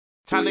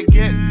Time to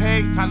get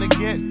paid, time to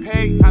get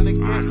paid, time to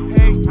get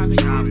paid, time to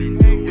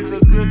get paid. It's a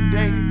good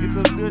day, it's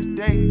a good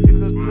day,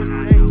 it's a good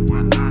day, it's a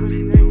good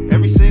day.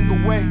 Every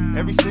single way,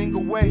 every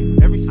single way,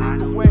 every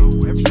single way,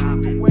 every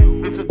single way.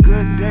 It's a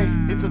good day,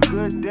 it's a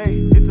good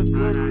day, it's a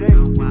good day, it's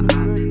a good day, it's a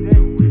good day.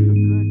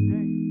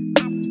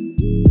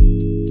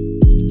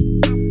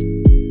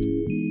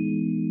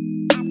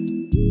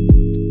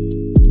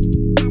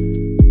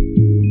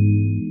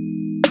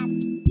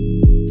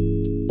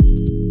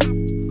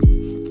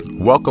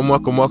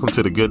 Welcome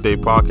to the Good Day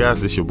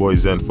Podcast. This your boy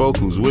Zen Folk,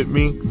 who's with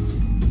me.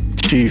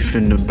 Chief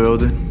in the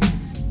building.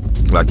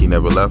 Like he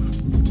never left.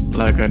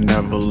 Like I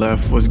never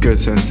left. What's good,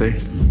 Sensei?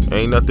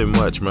 Ain't nothing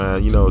much,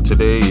 man. You know,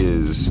 today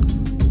is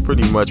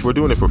pretty much, we're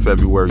doing it for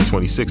February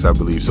 26th, I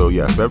believe. So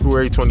yeah,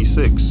 February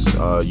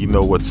 26th. You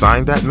know what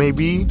sign that may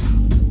be?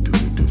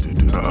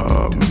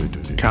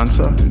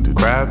 Cancer?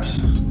 Crabs?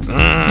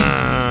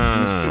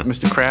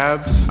 Mr.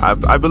 Krabs?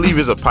 I believe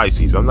it's a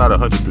Pisces. I'm not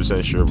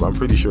 100% sure, but I'm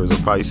pretty sure it's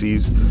a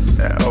Pisces.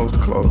 Yeah, I was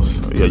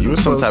close. Yeah, you were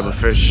some close. type of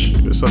fish.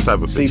 Some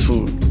type of fish.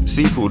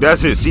 Seafood.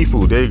 That's it.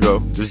 Seafood. There you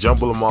go. Just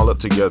jumble them all up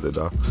together,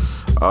 though.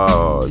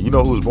 You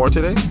know who was born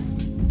today?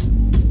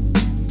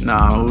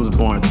 Nah, who was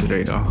born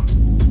today, though?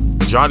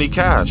 Johnny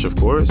Cash, of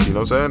course. You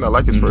know what I'm saying? I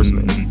like his first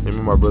name. Him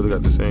and my brother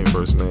got the same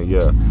first name.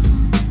 Yeah.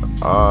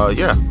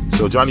 Yeah.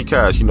 So Johnny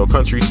Cash, you know,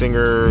 country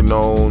singer,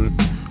 known,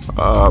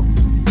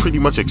 pretty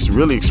much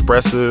really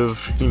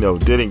expressive. You know,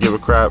 didn't give a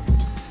crap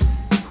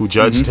who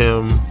judged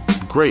him.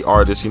 Great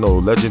artist, you know,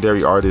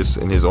 legendary artist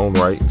in his own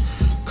right.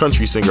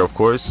 Country singer, of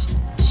course.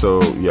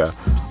 So yeah.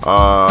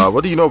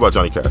 What do you know about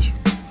Johnny Cash?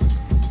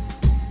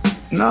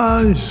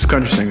 Nah, he's just a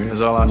country singer.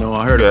 That's all I know.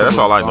 I heard. Yeah, that's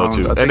all I know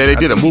too. And then they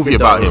did a movie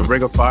about him.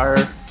 Ring of Fire.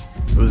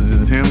 It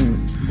was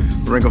him.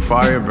 Ring of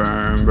Fire.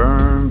 Burn,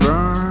 burn,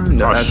 burn.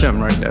 That's him,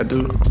 right? That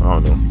dude.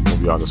 I don't know. I'll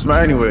be honest with you.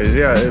 But anyways,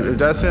 yeah, if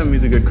that's him,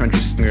 he's a good country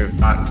singer. If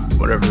not,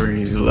 whatever,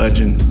 he's a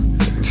legend.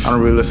 I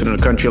don't really listen to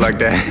the country like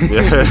that.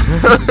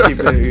 Just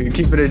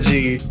keep it a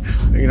G.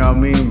 You know what I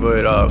mean?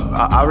 But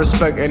I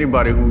respect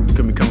anybody who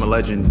can become a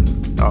legend,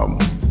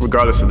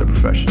 regardless of their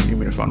profession,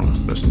 even if I don't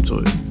listen to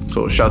it.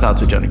 So shout out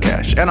to Johnny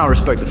Cash. And I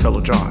respect the fellow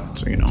John,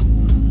 so you know.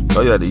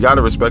 Oh yeah, you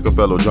gotta respect a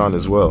fellow John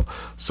as well.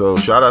 So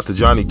shout out to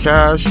Johnny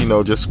Cash. You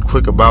know, just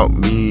quick about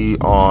me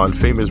on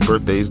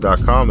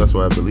famousbirthdays.com. That's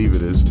what I believe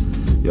it is.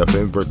 Yeah,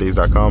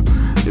 famousbirthdays.com.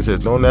 It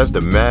says, known as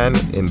the Man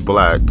in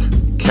Black,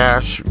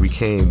 Cash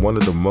became one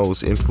of the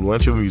most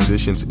influential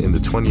musicians in the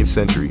 20th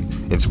century,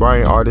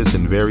 inspiring artists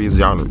in various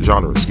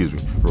genres,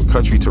 from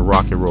country to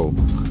rock and roll.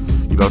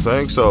 You know what I'm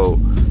saying? So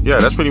yeah,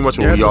 that's pretty much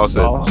what we all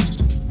said.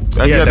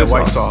 Yeah, that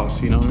white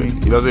sauce, you know what I mean?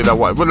 You know, say that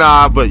white,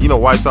 but you know,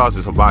 white sauce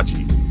is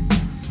hibachi.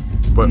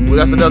 But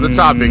that's another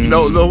topic.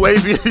 No, Lil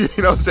Wavy. You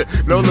know what I'm saying?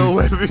 No, Lil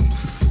Wavy.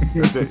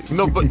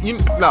 No, but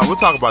we'll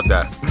talk about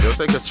that. You know what I'm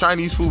saying? Because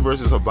Chinese food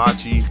versus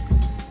hibachi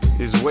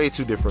is way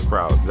two different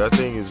crowds. That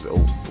thing is,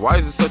 why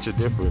is it such a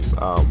difference?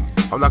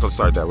 I'm not gonna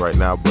start that right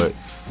now, but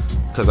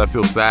because I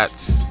feel fat,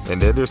 and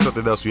then there's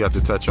something else we have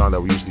to touch on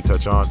that we usually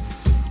touch on.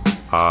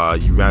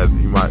 You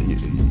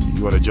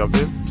want to jump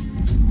in?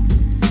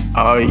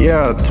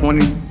 Yeah,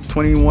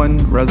 2021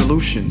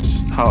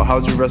 resolutions.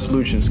 How's your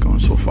resolutions going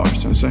so far,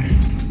 Sensei?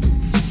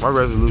 My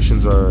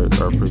resolutions are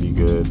pretty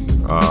good.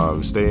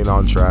 Staying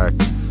on track.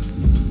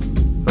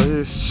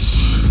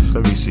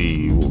 Let me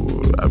see.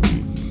 I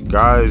mean,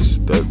 guys,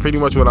 pretty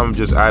much what I'm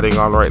just adding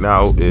on right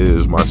now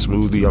is my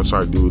smoothie. I'm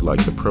starting to do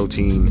like the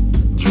protein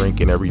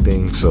drink and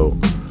everything. So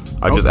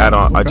I just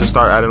I just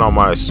start adding on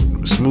my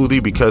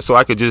smoothie because so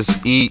I could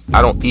just eat.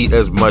 I don't eat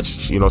as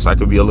much, you know, so I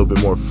could be a little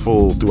bit more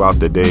full throughout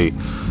the day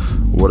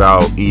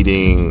without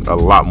eating a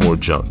lot more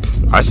junk.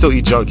 I still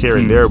eat junk here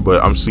and there,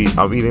 but I'm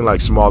eating like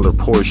smaller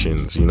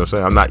portions. You know what I'm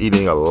saying? I'm not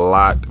eating a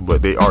lot,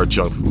 but they are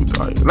junk food.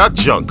 Right? Not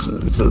junk.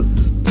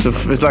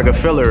 It's like a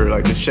filler.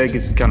 Like the shake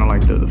is kind of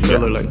like the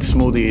filler. Like the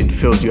smoothie, it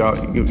fills you out.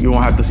 You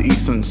won't have to eat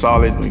something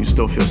solid, but you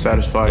still feel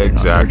satisfied.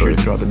 Exactly.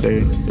 Throughout the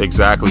day.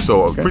 Exactly.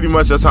 So pretty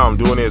much that's how I'm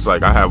doing it. It's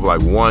like I have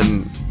like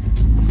one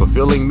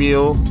fulfilling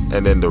meal,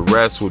 and then the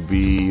rest would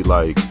be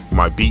like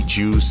my beet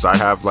juice. I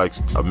have like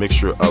a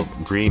mixture of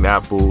green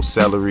apple,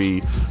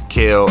 celery,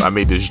 kale. I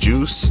made this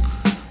juice,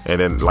 and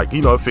then like,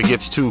 you know, if it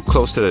gets too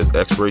close to the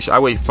expiration, I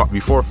wait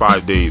before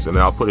 5 days, and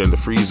then I'll put it in the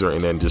freezer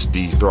and then just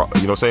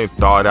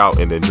thaw it out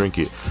and then drink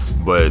it.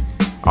 But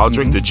I'll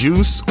drink the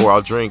juice, or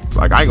I'll drink,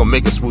 like, I ain't gonna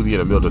make a smoothie in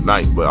the middle of the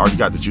night, but I already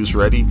got the juice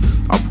ready.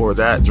 I'll pour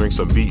that, drink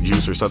some beet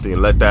juice or something,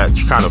 and let that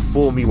kind of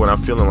fool me when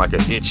I'm feeling like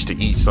an itch to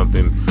eat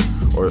something.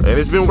 And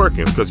it's been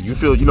working because you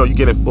feel, you know, you're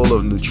getting full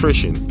of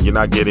nutrition. You're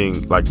not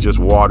getting like just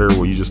water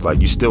where you just like,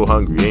 you're still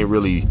hungry. You ain't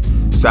really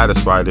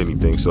satisfied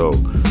anything. So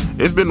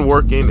it's been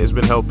working. It's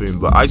been helping.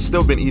 But I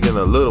still been eating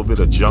a little bit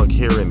of junk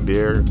here and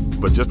there,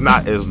 but just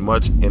not as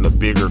much in a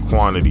bigger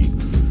quantity.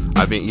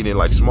 I've been eating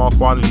like small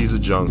quantities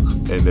of junk,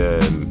 and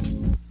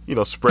then, you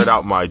know, spread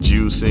out my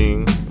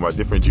juicing, my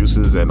different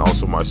juices, and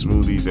also my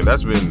smoothies. And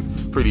that's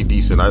been pretty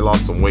decent. I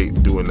lost some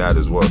weight doing that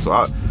as well. So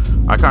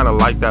I kind of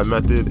like that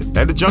method.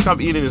 And the junk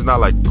I'm eating is not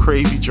like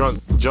crazy junk,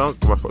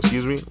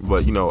 excuse me.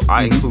 But, you know,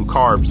 I include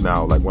carbs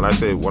now. Like when I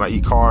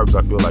eat carbs,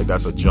 I feel like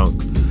that's a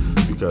junk.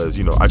 Because,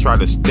 you know, I'm trying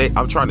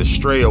to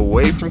stray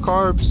away from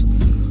carbs.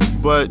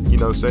 But, you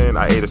know what I'm saying?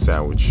 I ate a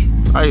sandwich, you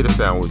know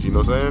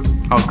what I'm saying?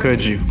 How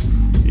could you?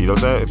 You know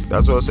what I'm saying?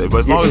 That's what I'm saying. But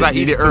as long as I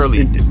eat it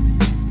early.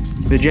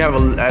 Did you have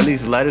at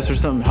least lettuce or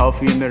something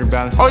healthy in there to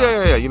balance it out?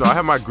 Yeah. You know, I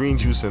had my green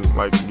juice and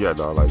like, yeah,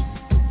 dog, like,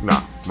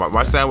 nah.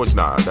 My sandwich,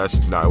 nah, it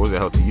wasn't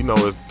healthy. You know,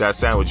 it's that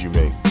sandwich you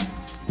make. You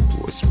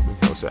know what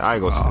I'm saying? I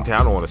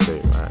don't want to say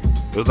it, man.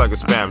 It was like a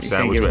spam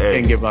sandwich with eggs.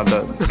 Can't give a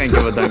dunk. Hey.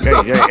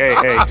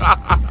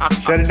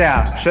 Shut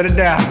it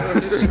down.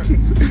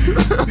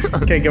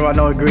 Can't give out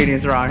no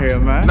ingredients around here,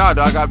 man. Nah,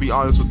 dog, I gotta be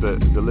honest with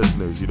the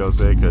listeners, you know what I'm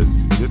saying?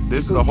 Because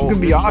this is a whole... You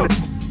can be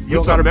honest.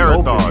 It's a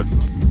marathon.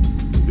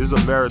 This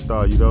is a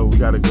marathon, you know. We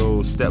gotta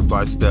go step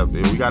by step,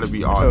 and we gotta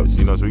be honest,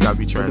 you know. So we gotta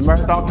be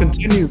transparent. The marathon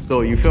continues,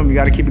 though. You feel me? You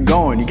gotta keep it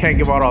going. You can't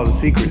give out all the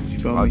secrets. You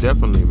feel me?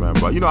 Definitely, man.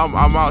 But you know, I'm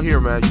out here,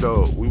 man. You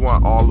know, we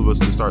want all of us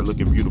to start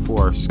looking beautiful,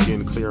 our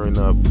skin clearing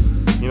up. You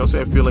know what I'm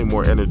saying? Feeling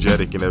more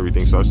energetic and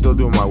everything. So I'm still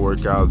doing my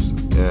workouts,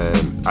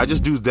 and I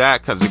just do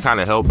that because it kind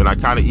of helps. And I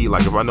kind of eat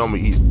like if I know I'm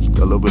gonna eat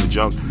a little bit of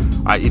junk,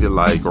 I eat it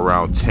like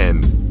around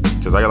 10.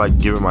 Because I like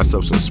giving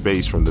myself some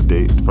space from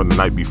the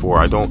night before.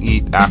 I don't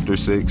eat after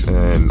 6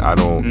 and I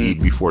don't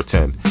eat before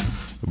 10.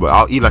 But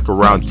I'll eat like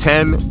around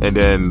 10, and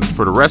then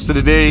for the rest of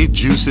the day,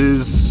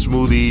 juices,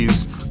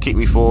 smoothies, keep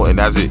me full, and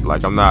that's it.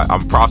 Like I'm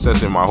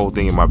processing my whole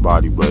thing in my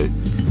body. But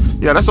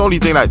yeah, that's the only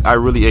thing I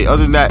really ate.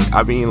 Other than that,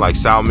 I mean like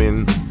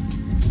salmon,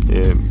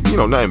 and you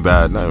know, nothing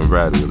bad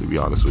really, to be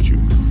honest with you.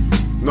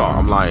 No,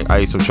 I'm lying. I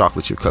ate some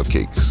chocolate chip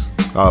cupcakes.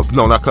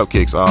 No, not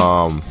cupcakes.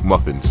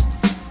 Muffins.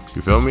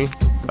 You feel me?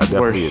 I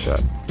definitely ate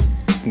that.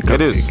 It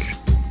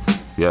is.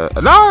 Yeah.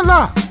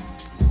 Nah.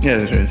 Yeah,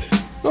 it is.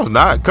 No, it's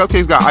not.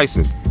 Cupcakes got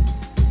icing.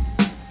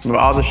 But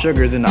all the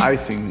sugar's in the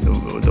icing.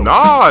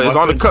 Nah, it's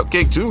on the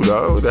cupcake too,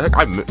 though. The heck,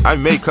 I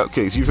make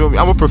cupcakes. You feel me?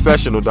 I'm a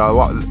professional,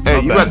 dog. Hey,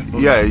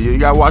 you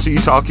gotta watch who you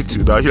talking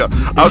to, dog. You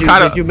know,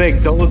 did you make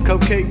those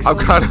cupcakes? I'm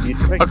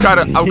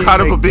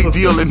kind of a big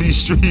deal in these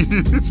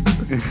streets.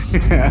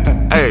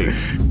 Hey,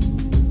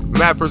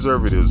 mad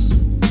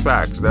preservatives.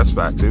 Facts. That's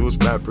facts. It was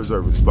mad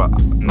preservatives, but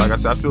like I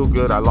said, I feel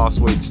good. I lost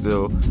weight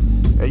still,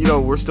 and you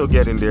know we're still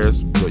getting there.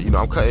 But you know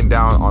I'm cutting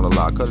down on a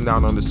lot, cutting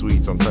down on the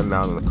sweets. I'm cutting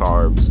down on the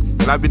carbs,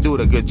 and I've been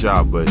doing a good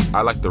job. But I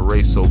like the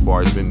race so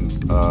far. It's been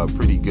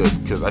pretty good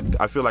because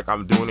I feel like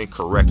I'm doing it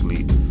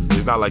correctly.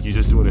 It's not like you're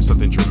just doing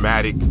something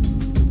dramatic,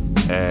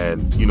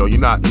 and you know you're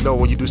not. You know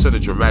when you do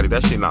something dramatic,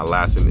 that shit not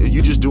lasting.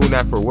 You're just doing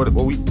that for what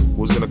we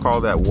was gonna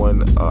call that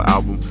one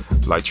album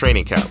like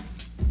training camp.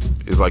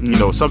 It's like, you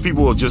know, some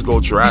people will just go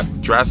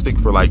drastic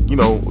for like, you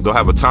know, they'll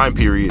have a time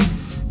period,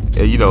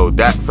 and you know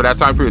that for that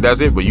time period that's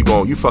it. But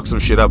you fuck some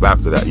shit up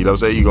after that. You know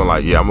what I'm saying? You're gonna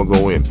like, yeah, I'm gonna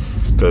go in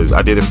because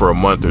I did it for a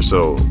month or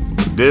so.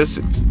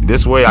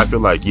 This way, I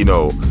feel like, you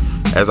know,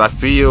 as I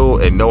feel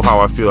and know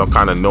how I feel, I'm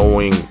kind of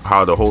knowing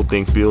how the whole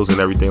thing feels and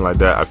everything like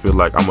that. I feel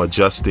like I'm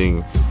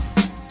adjusting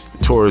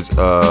towards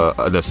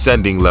an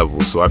ascending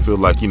level. So I feel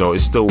like, you know,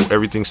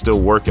 everything's still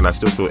working. I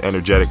still feel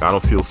energetic. I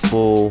don't feel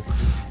full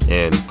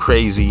and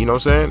crazy, you know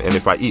what I'm saying? And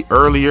if I eat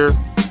earlier,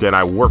 then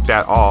I work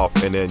that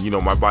off, and then, you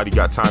know, my body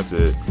got time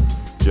to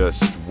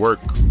just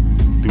work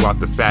throughout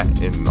the fat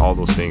and all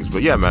those things.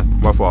 But yeah, man,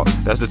 my fault.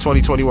 That's the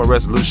 2021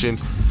 resolution.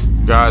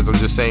 Guys, I'm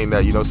just saying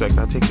that, you know what I'm saying,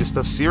 I take this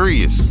stuff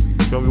serious.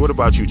 You feel me? What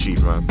about you,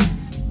 Chief, man?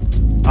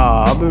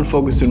 I've been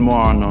focusing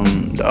more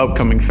on the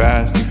upcoming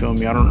fast, you feel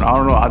me? I don't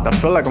know. I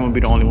feel like I'm gonna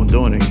be the only one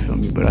doing it, you feel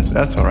me? But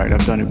that's all right.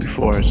 I've done it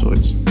before, so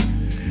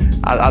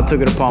I took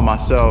it upon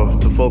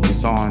myself to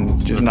focus on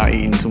just not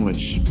eating too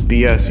much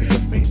BS, you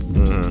feel me?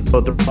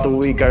 So throughout the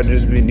week, I've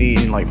just been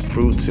eating like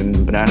fruits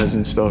and bananas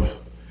and stuff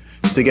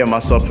just to get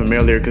myself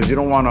familiar, because you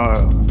don't want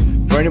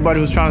to, for anybody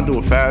who's trying to do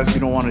a fast,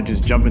 you don't want to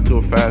just jump into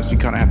a fast. You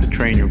kind of have to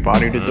train your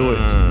body to do it,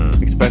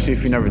 especially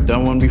if you've never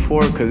done one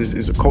before, because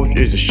it's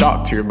a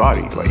shock to your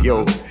body. Like,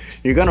 yo,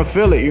 you're going to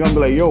feel it. You're going to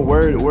be like, yo,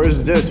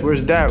 where's this?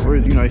 Where's that?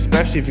 You know,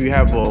 especially if you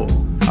have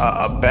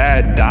a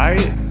bad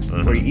diet,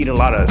 where you eat a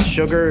lot of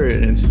sugar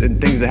and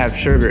things that have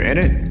sugar in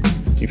it,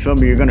 you feel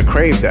me? You're gonna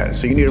crave that.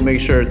 So you need to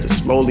make sure to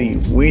slowly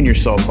wean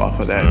yourself off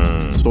of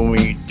that. So when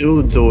you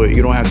do it,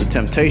 you don't have the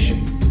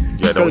temptation.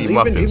 Yeah, don't eat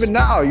muffins. Even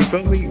now, you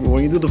feel me?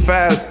 When you do the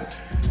fast,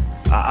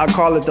 I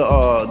call it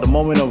the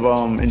moment of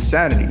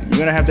insanity. You're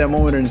gonna have that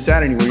moment of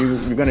insanity where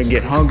you're gonna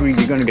get hungry.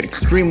 You're gonna get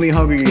extremely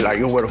hungry. You're like,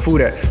 yo, where the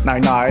food at?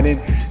 Nah. And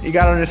then you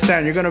gotta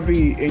understand, you're gonna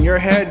be in your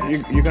head.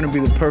 You're gonna be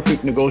the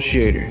perfect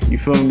negotiator. You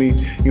feel me?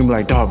 You're gonna be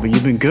like, dog, but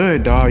you've been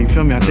good, dog. You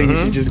feel me? I think you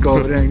should just go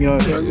over there and, you know,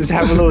 just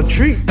have a little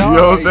treat, dog. You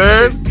know what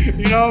I'm saying?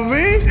 You know what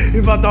I mean?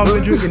 You about to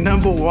been drinking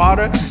nothing but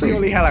water. You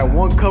only had like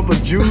 1 cup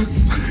of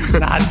juice.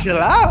 Nah, chill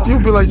out.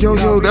 You'll be like,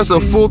 yo, that's a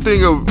full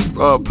thing of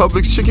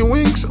Publix chicken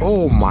wings.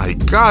 Oh my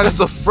God, that's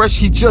a fresh.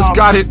 He just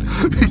got it.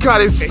 He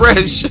got it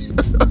fresh.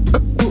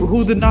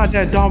 Who denied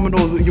that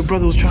Domino's your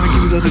brother was trying to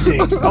give you the other day?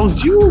 That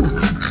was you.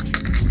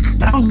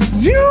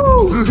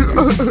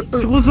 So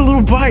it was a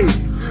little bite.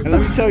 And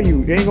let me tell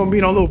you, it ain't gonna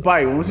be no little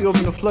bite. Once you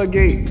open the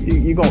floodgate,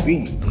 you gonna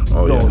eat.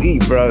 Oh, You're gonna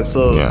eat, bro.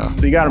 So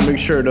you gotta make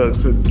sure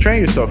to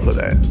train yourself for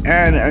that.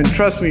 And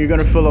trust me, you're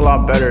gonna feel a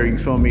lot better. You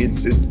feel me?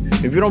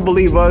 If you don't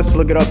believe us,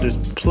 look it up. There's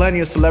plenty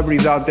of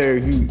celebrities out there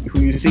who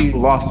you see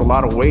lost a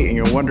lot of weight, and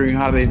you're wondering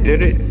how they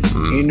did it.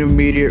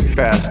 Intermediate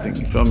fasting.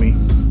 You feel me?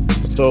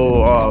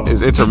 So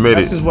it's intermittent.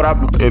 This is what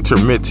I'm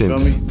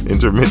intermittent.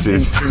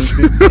 Intermittent.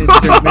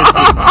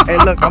 Hey,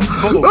 look, I'm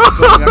full.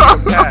 I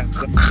can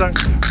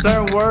pass.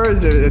 Certain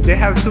words, they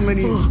have too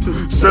many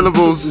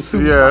syllables. Too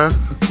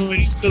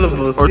many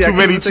syllables. Or too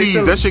many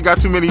T's. That shit got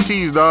too many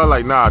T's, dog.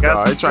 Like, nah,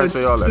 dog. I ain't trying to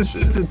say all that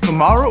shit.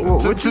 Tomorrow?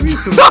 What you mean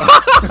tomorrow?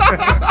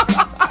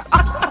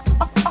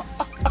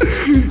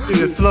 You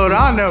just slow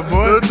down there,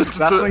 boy. That's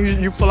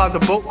when you pull out the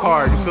boat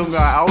card. You feel me?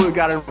 I always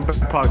got it in my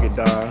back pocket,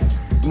 dog.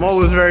 I'm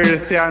always ready to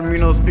say I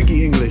know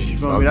speaking English. You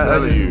feel me?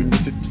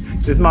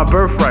 It's my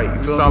birthright.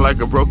 You feel sound me? like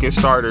a broken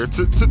starter.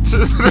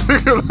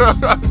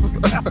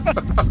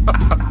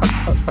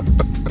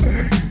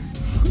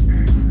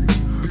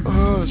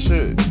 Oh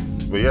shit.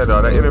 But yeah,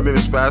 dog, that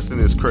intermittent fasting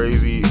is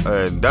crazy,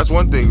 and that's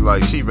one thing,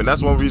 like, Chief, and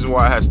that's one reason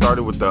why I had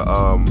started with the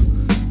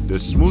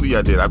smoothie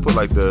I did. I put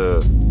like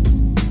the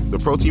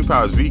protein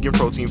powders, vegan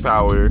protein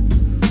powder,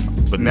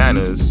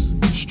 bananas,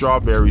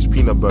 strawberries,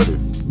 peanut butter,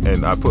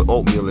 and I put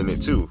oatmeal in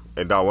it too.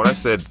 And dog, when I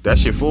said that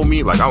shit fooled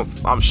me, like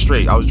I'm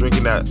straight. I was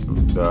drinking that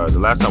the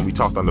last time we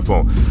talked on the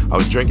phone. I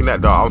was drinking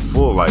that, dog. I'm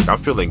full, like I'm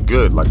feeling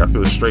good, like I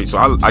feel straight. So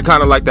I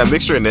kind of like that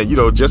mixture. And then, you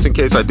know, just in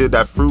case I did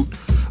that fruit,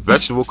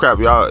 vegetable crap,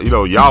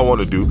 y'all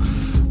want to do,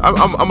 I'm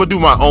gonna do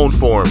my own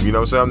form. You know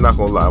what I'm saying? I'm not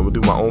gonna lie. I'm gonna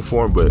do my own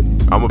form, but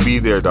I'm gonna be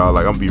there, dog.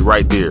 Like I'm gonna be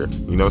right there.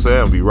 You know what I'm saying?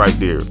 I'm gonna be right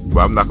there. But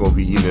I'm not gonna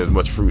be eating as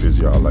much fruit as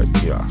y'all. Like,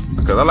 yeah,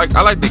 because I like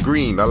the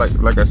green. I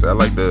like I said, I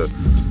like the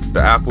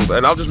apples,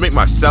 and I'll just make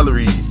my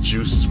celery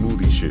juice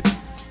smoothie shit.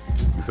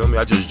 You feel me?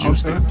 I just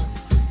juiced it.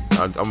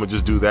 I'm gonna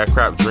just do that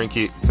crap, drink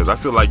it, because I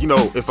feel like, you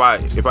know, if I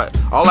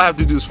all I have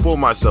to do is fool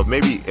myself,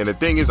 maybe. And the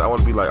thing is, I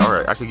want to be like, all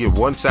right, I could get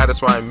one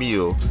satisfying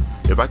meal.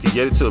 If I could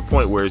get it to the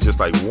point where it's just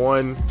like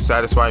one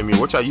satisfying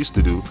meal, which I used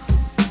to do,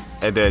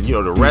 and then, you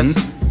know, the rest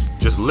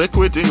just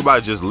liquid. Think about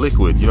it, just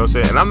liquid. You know what I'm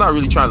saying? And I'm not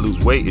really trying to lose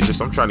weight. It's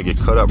just I'm trying to get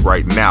cut up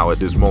right now at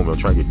this moment. I'm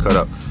trying to get cut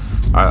up.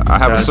 I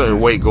have a certain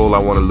weight goal I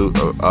want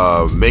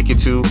to make it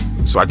to,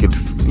 so I could,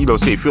 you know,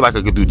 feel like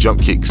I could do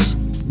jump kicks.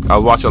 I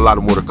watch a lot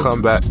of Mortal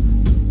Kombat,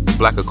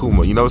 Black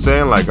Akuma. You know what I'm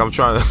saying? Like I'm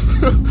trying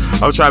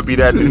to be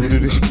that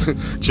dude,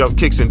 jump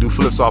kicks and do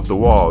flips off the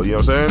wall. You know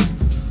what I'm saying?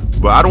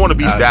 But I don't want to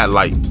be that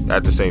light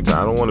at the same time.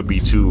 I don't want to be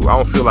too. I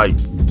don't feel like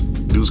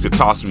dudes could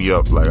toss me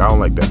up. Like I don't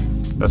like that.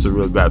 That's a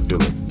really bad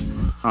feeling.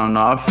 I don't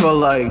know. I feel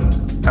like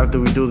after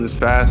we do this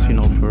fast, you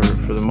know, for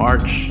the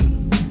March,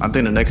 I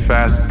think the next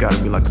fast has got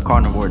to be like a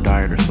carnivore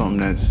diet or something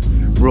that's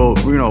real.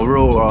 You know,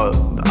 real.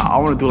 I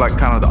want to do like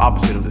kind of the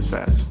opposite of this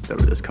fast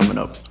that's coming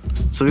up.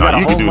 So we got a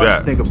whole month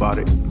to think about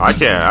it. I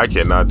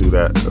cannot do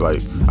that.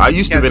 Like I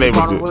used to been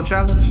able to do.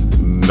 Challenge?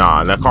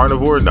 Nah, not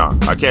carnivore. Nah,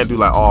 I can't do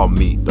like all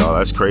meat, dog.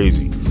 That's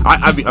crazy.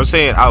 I'm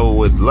saying I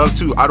would love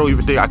to. I don't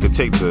even think I could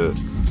take the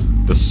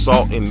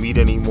salt in meat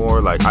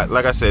anymore. Like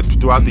I said,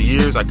 throughout the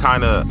years,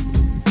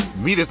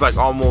 meat is like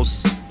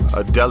almost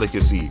a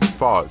delicacy.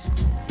 Pause.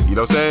 You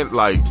know what I'm saying?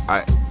 Like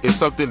it's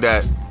something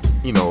that,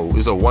 you know,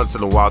 is a once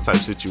in a while type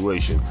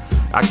situation.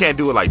 I can't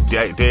do it like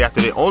day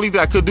after day. Only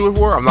thing I could do it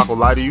for, I'm not gonna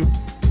lie to you,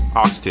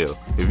 oxtail.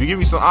 If you give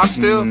me some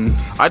oxtail,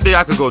 I think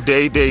I could go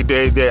day.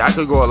 I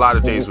could go a lot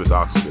of days with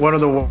oxtail. One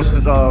of the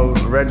worst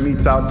red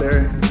meats out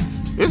there.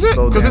 Is it?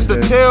 Because it's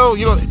the tail.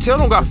 You know, tail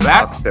don't got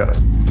fat. Oxtail. You know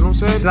what I'm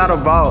saying? It's not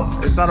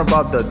about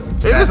the.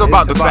 It is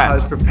about the fat. How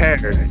it's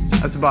prepared.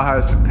 It's about how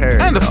it's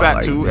prepared. And the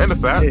fat too. And the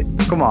fat.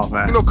 Come on,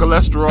 man. You know,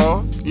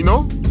 cholesterol. You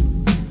know.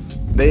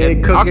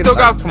 They cook oxtail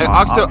it.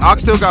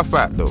 Oxtail got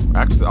fat though.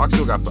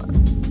 Oxtail got fat.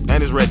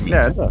 And it's red meat.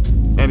 Yeah, it does.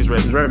 And it's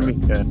red meat.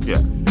 It's red meat.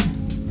 Yeah.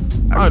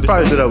 I could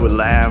probably do that with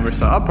lamb or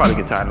something. I'll probably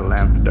get tired of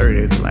lamb. 30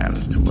 days of lamb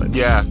is too much.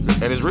 Yeah,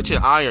 and it's rich in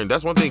iron.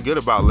 That's one thing good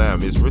about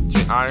lamb. It's rich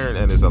in iron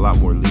and it's a lot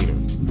more leaner.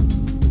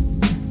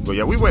 But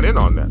yeah, we went in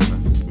on that,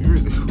 man.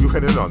 We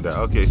went in on that.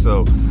 Okay,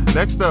 so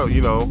next up,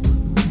 you know,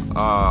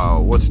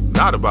 what's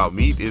not about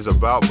meat is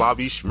about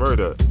Bobby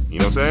Shmurda. You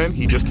know what I'm saying?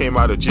 He just came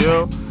out of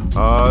jail. You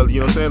know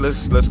what I'm saying?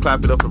 Let's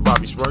clap it up for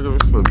Bobby Shmurda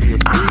for being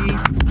free.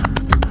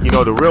 You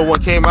know, the real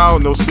one came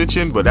out, no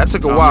stitching, but that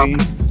took a while.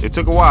 It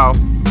took a while,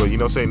 but you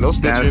know what I'm saying? No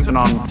stitching. Dancing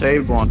on the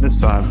table on this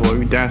side, boy.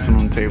 We dancing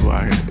on the table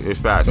out here. It's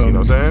facts, you know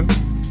what I'm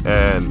saying?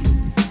 And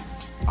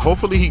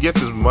hopefully he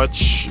gets as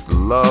much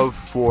love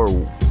for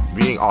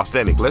being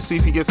authentic. Let's see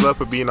if he gets love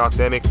for being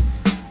authentic.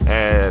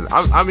 And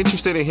I'm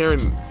interested in hearing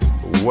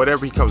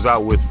whatever he comes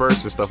out with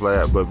first and stuff like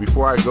that. But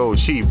before I go,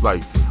 Chief,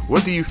 like,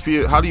 what do you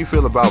feel? How do you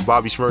feel about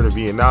Bobby Shmurda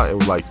being out?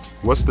 And like,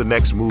 what's the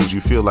next moves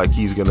you feel like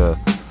he's gonna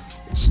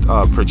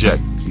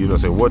project? You know what I'm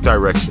saying? What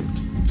direction?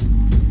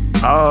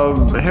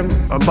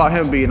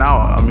 Him being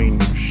out. I mean,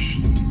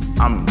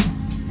 I'm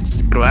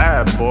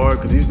glad, boy,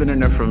 because he's been in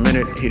there for a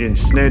minute. He didn't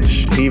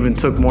snitch. He even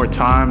took more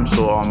time.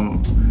 So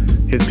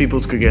his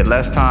peoples could get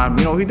less time.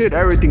 You know, he did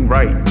everything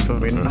right. I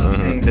mean, I'm not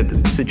saying that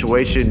the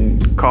situation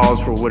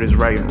calls for what is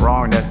right and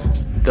wrong. That's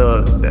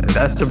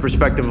the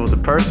perspective of the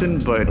person,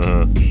 but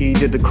he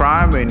did the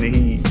crime and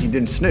he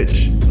didn't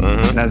snitch.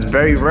 And that's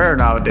very rare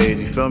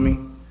nowadays, you feel me?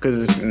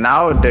 Because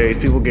nowadays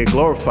people get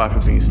glorified for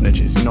being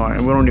snitches, you know,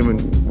 and we don't even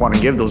want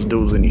to give those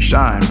dudes any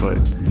shine, but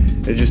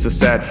it's just a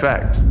sad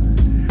fact.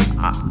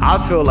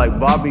 I feel like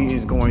Bobby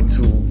is going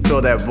to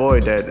fill that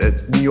void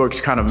that New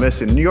York's kind of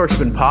missing. New York's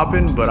been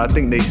popping, but I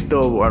think they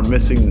still are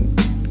missing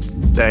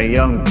that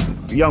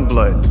young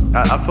blood.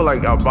 I feel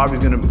like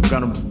Bobby's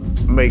gonna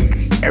make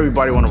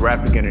everybody want to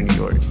rap again in New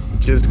York,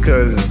 just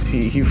because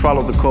he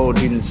followed the code,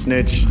 he didn't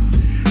snitch.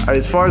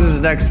 As far as his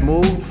next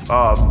move,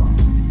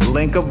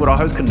 link up with all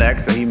his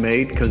connects that he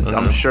made, because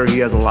I'm sure he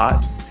has a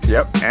lot.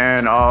 Yep.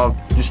 And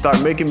just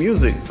start making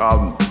music.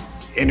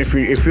 And if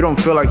you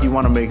don't feel like you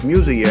want to make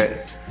music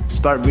yet,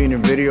 start being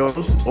in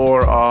videos,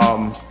 or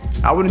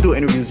I wouldn't do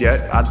interviews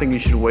yet. I think you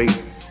should wait.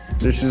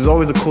 There's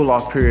always a cool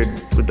off period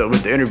with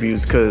the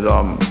interviews, because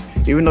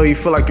even though you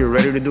feel like you're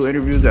ready to do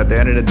interviews, at the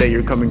end of the day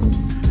you're coming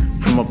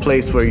from a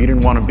place where you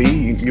didn't want to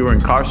be. You were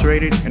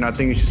incarcerated, and I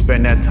think you should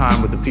spend that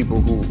time with the people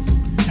who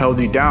held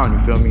you down. You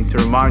feel me? To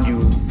remind you,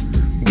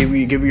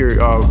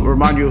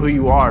 remind you of who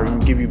you are,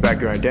 and give you back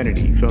your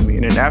identity. You feel me?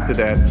 And then after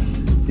that,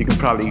 you can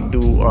probably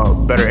do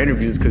better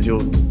interviews, because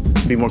you'll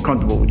be more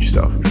comfortable with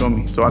yourself. You feel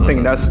me? So I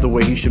think that's the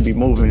way he should be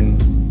moving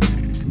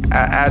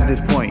at this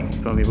point.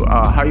 You feel me? But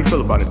how you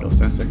feel about it though,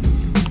 Sensei?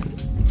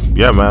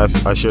 Yeah, man,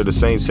 I share the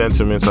same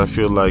sentiments. I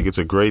feel like it's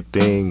a great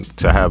thing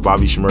to have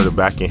Bobby Shmurda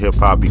back in hip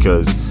hop,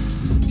 because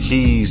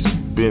he's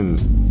been,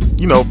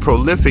 you know,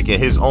 prolific in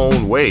his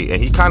own way,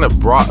 and he kind of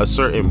brought a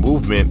certain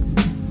movement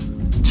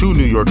to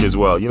New York as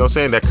well. You know what I'm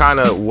saying? That kind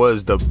of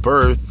was the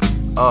birth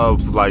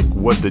of like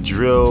what the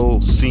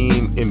drill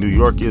scene in New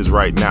York is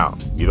right now.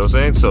 You know what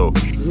I'm saying? So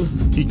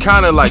he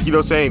kind of like, you know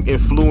what I'm saying,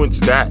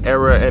 influenced that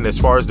era. And as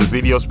far as the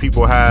videos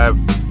people have,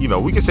 you know,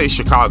 we can say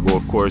Chicago,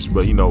 of course,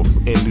 but you know,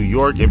 in New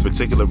York in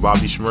particular,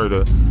 Bobby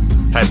Shmurda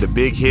had the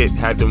big hit,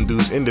 had them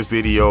dudes in the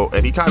video,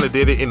 and he kind of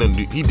did it in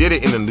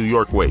a New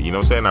York way. You know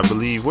what I'm saying? I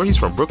believe where he's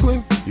from,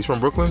 Brooklyn. He's from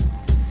Brooklyn.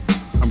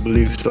 I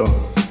believe so.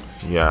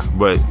 Yeah,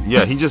 but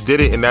yeah, he just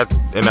did it in that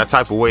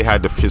type of way.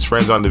 Had his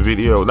friends on the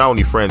video, not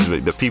only friends,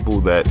 but the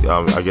people that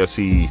I guess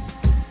he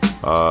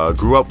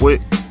grew up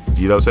with.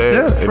 You know what I'm saying?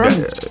 Yeah,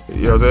 friends.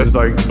 You know what I'm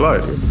saying? It's like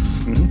blood.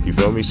 You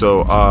feel me?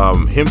 So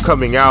him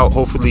coming out,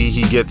 hopefully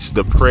he gets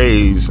the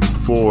praise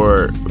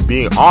for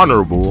being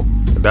honorable.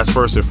 That's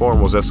first and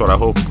foremost. That's what I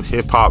hope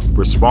hip hop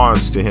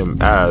responds to him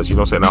as. You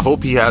know what I'm saying? I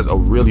hope he has a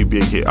really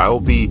big hit. I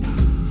hope he.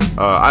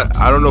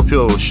 I don't know if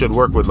he should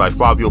work with like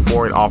Fabio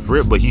Foreign off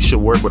rip, but he should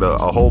work with a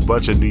whole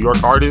bunch of New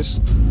York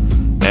artists.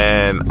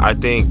 And I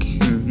think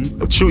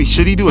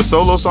should he do a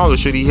solo song, or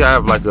should he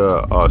have like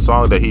a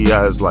song that he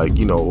has like,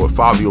 you know, with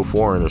Fabio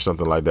Foreign or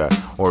something like that,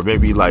 or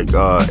maybe like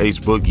Ace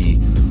Boogie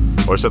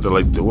or something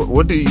like that?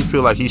 What do you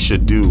feel like he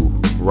should do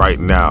right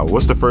now?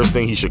 What's the first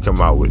thing he should come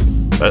out with?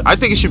 I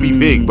think it should be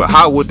big, but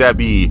how would that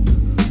be?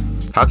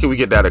 How can we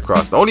get that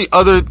across? The only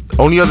other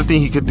thing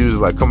he could do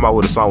is like come out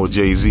with a song with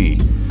Jay-Z.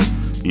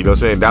 You know what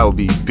I'm saying? That would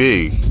be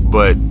big.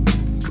 But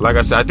like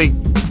I said, I think,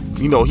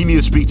 you know, he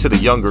needs to speak to the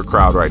younger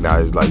crowd right now.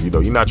 It's like, you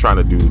know, you're not trying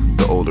to do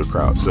the older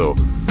crowd. So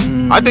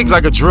I think it's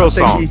like a drill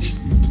song.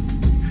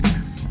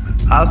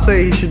 I'll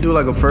say he should do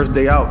like a first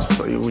day out,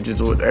 which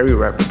is what every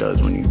rapper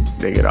does when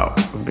they get out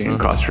of being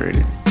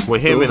incarcerated.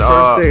 With him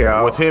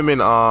and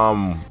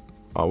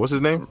what's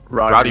his name?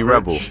 Roddy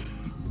Rebel.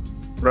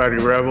 Roddy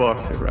Rebel. I'll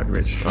say Roddy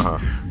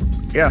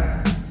Ricch.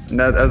 Yeah.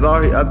 That's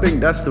all. I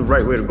think that's the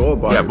right way to go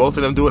about it. Yeah, both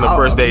of them doing the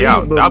first day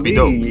out. That'll be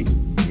dope.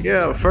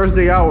 Yeah, first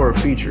day out or a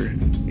feature.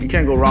 You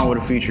can't go wrong with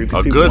a feature.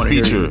 A good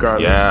feature.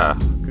 Yeah.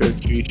 Good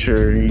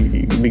feature.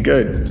 You can be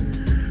good.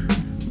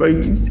 But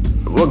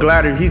we're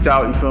glad that he's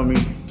out. You feel me?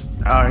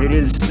 He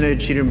didn't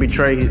snitch. He didn't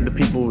betray the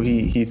people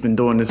he's been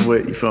doing this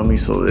with. You feel me?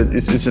 So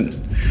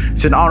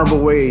it's an honorable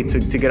way to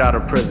get out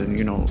of prison.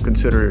 You know,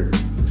 consider.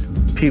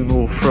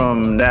 People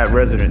from that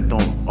resident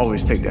don't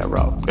always take that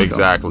route.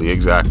 Exactly.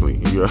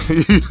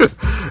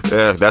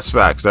 Yeah, that's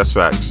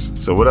facts.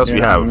 So what else we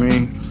have? I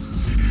mean,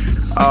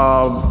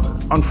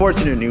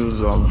 unfortunate news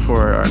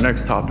for our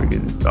next topic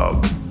is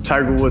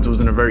Tiger Woods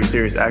was in a very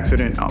serious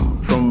accident.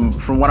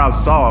 From what I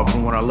saw,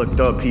 from what I looked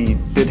up, he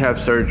did have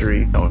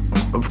surgery.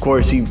 Of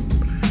course, he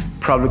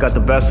probably got the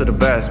best of the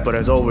best, but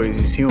as always,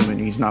 he's human.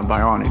 He's not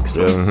bionic.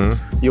 So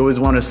you always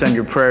want to send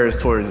your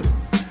prayers towards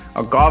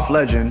a golf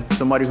legend,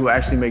 somebody who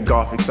actually made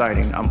golf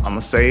exciting. I'm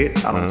gonna say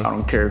it. I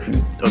don't care if you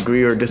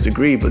agree or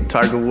disagree, but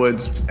Tiger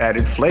Woods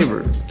added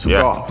flavor to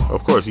golf.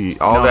 Of course, he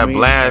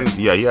bland.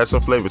 Yeah, he had some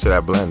flavor to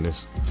that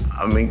blandness.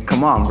 I mean,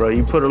 come on, bro.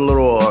 You put a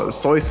little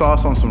soy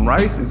sauce on some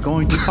rice, it's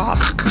going to pop.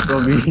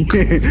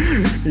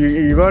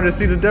 You're going to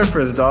see the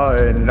difference, dog.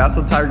 And that's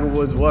what Tiger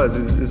Woods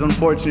was. It's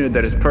unfortunate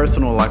that his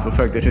personal life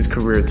affected his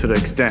career to the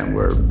extent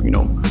where, you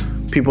know,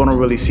 people don't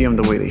really see him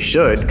the way they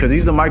should, because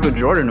he's the Michael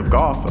Jordan of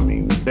golf. I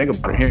mean, think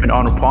about it. Him and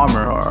Arnold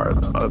Palmer are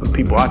the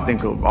people I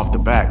think of off the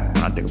bat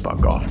when I think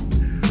about golf.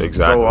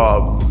 Exactly.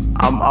 So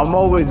I'm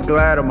always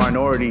glad a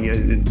minority,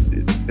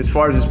 as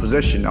far as his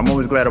position, I'm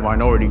always glad a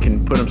minority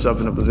can put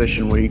himself in a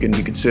position where he can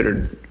be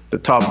considered the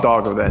top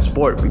dog of that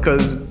sport,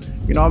 because,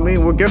 you know what I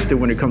mean, we're gifted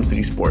when it comes to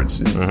these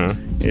sports.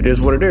 It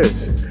is what it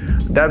is.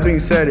 That being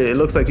said, it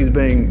looks like he's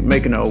been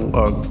making a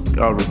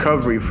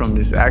recovery from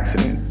this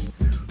accident.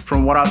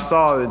 From what I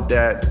saw,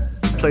 that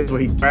place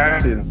where he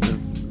crashed is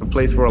a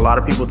place where a lot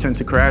of people tend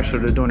to crash, so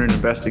they're doing an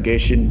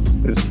investigation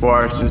as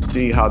far as to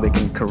see how they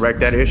can correct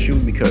that issue,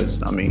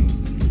 because, I mean,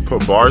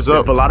 put bars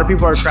up. If a lot of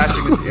people are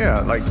crashing, yeah,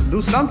 like,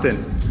 do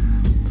something.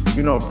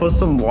 You know, put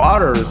some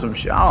water or some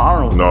shit. I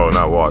don't know. No,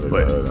 not water.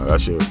 But, no,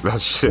 that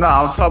shit. No,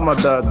 I'm talking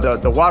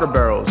about the water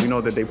barrels, you know,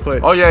 that they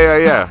put. Oh,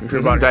 yeah.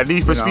 That it?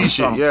 Need for Speed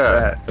shit,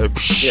 yeah.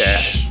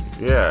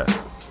 Yeah.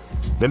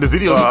 Then the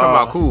videos will come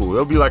out cool.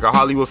 It'll be like a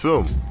Hollywood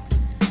film.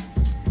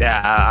 Yeah,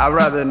 I'd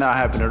rather it not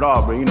happen at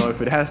all. But, you know,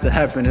 if it has to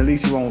happen, at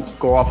least you won't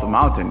go off a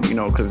mountain, you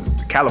know, because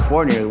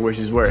California, which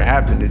is where it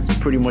happened, it's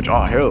pretty much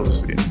all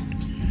hills.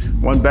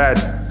 One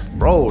bad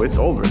roll, it's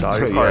over,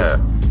 dog.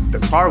 The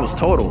car was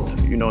totaled.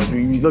 You know, if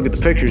you look at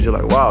the pictures, you're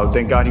like, wow,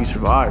 thank God he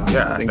survived.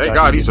 Yeah, thank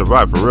God he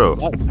survived, for real.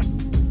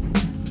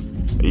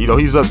 You know,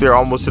 he's up there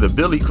almost to the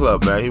Billy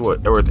Club, man. He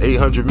worth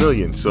 $800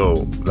 million.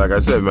 So, like I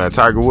said, man,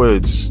 Tiger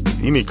Woods,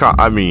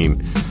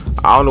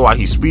 I don't know why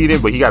he's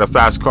speeding, but he got a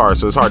fast car,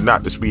 so it's hard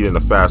not to speed in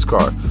a fast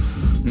car.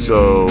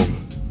 So,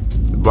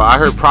 but I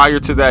heard prior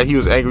to that, he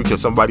was angry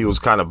because somebody was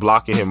kind of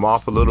blocking him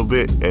off a little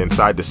bit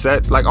inside the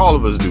set, like all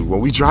of us do. When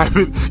we drive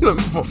it, you're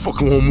like,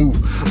 fucking won't move.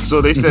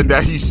 So they said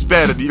that he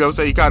sped it, you know what I'm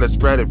saying? He kind of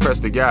spread and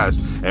pressed the gas.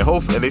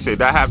 And they say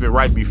that happened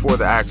right before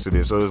the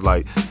accident. So it was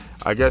like,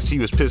 I guess he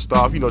was pissed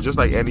off, you know, just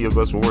like any of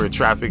us when we're in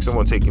traffic,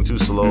 someone taking too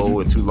slow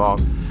and too long.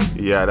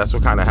 Yeah, that's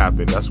what kind of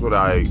happened. That's what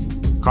I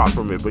caught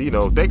from it. But, you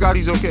know, thank God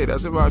he's okay.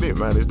 That's about it,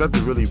 man. There's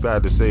nothing really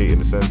bad to say in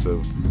the sense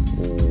of,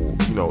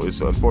 you know,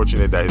 it's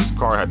unfortunate that his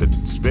car had to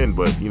spin,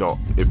 but, you know,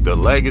 if the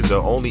leg is the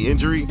only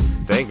injury,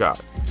 thank God.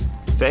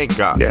 Thank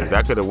God. Yeah.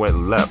 That could have went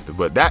left.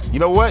 But that, you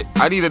know what?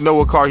 I need to know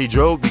what car he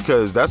drove,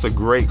 because that's a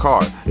great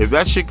car. If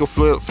that shit could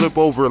flip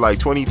over like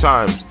 20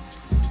 times,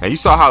 and you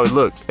saw how it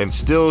looked, and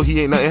still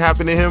he ain't nothing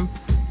happened to him,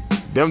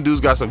 them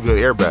dudes got some good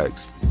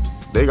airbags.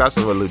 They got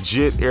some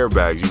legit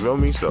airbags, you feel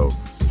me? So,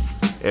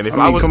 and if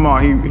I was... come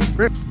on, he's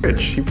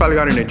rich. He probably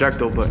got an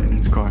ejecto button in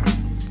his car.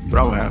 That's what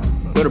I would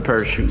have. With a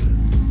parachute.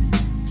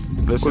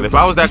 Listen, if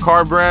I was that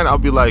car brand, I'll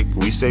be like,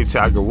 we saved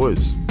Tiger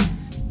Woods.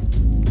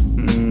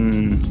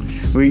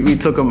 We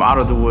took him out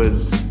of the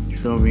woods. You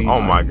feel me?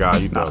 Oh my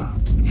God, you know.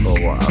 Oh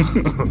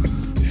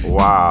wow.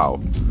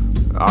 Wow.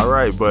 All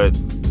right, but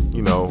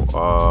you know,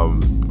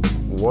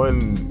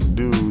 one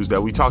news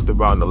that we talked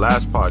about in the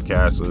last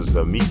podcast was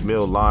the Meek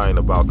Mill line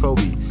about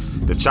Kobe,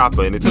 the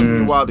chopper, and it took me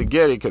a while to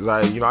get it because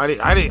I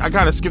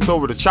kind of skipped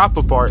over the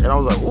chopper part, and I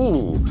was like,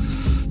 ooh,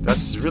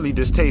 that's really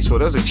distasteful.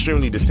 That's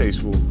extremely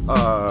distasteful.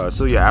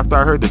 So yeah, after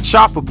I heard the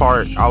chopper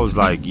part, I was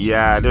like,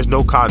 yeah, there's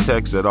no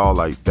context at all.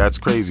 Like, that's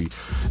crazy.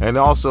 And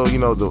also, you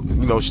know,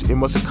 it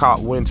must have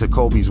caught wind to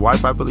Kobe's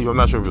wife, I believe. I'm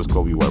not sure if it was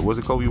Kobe's wife. Was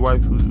it Kobe's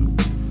wife?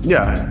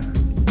 Yeah,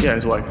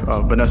 his wife,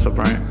 Vanessa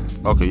Bryant.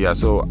 Okay, yeah.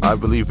 So I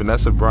believe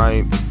Vanessa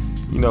Bryant,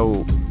 you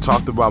know,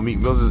 talked about Meek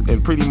Mill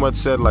and pretty much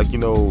said, like, you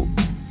know,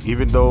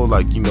 even though,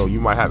 like, you know, you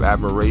might have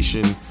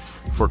admiration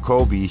for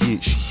Kobe,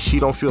 she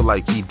don't feel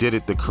like he did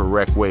it the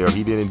correct way, or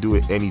he didn't do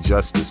it any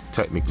justice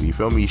technically. You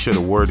feel me? He should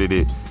have worded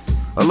it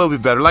a little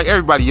bit better, like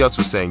everybody else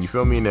was saying. You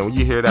feel me? And then when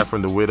you hear that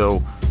from the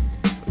widow,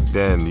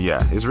 then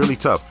yeah, it's really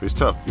tough. It's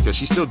tough because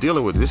she's still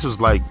dealing with it. This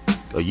was like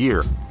a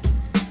year.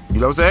 You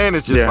know what I'm saying?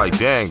 It's just like,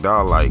 dang,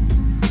 dog, like,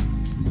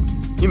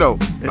 you know,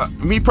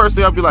 me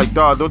personally, I'll be like,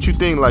 dog, don't you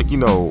think, like, you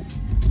know,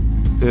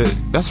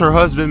 that's her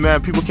husband,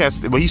 man. People can't,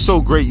 but he's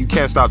so great, you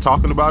can't stop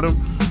talking about him.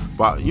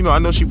 But, you know, I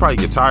know she probably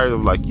get tired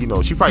of, like, you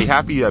know, she probably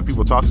happy that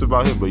people talks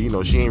about him, but, you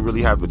know, she ain't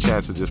really have a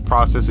chance to just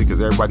process it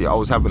because everybody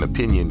always have an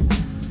opinion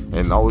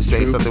and always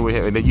saying something with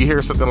him. And then you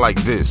hear something like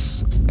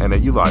this, and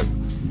then you like,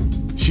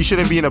 she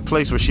shouldn't be in a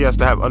place where she has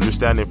to have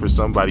understanding for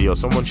somebody else.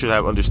 Someone should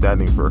have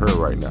understanding for her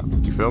right now.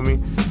 You feel me?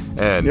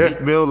 And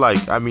Meek Mill,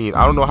 like, I mean,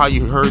 I don't know how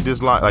you heard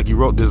this line, like, you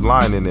wrote this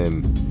line and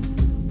then,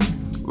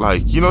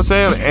 like, you know what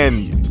I'm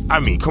saying? And, I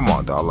mean, come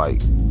on, dog, like,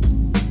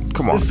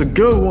 come on. It's a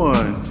good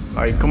one.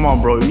 Like, come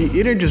on, bro. You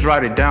didn't just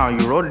write it down.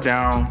 You wrote it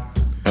down.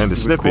 And the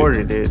snippet.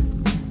 Recorded it.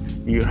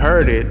 You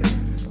heard it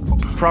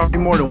probably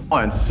more than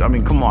once. I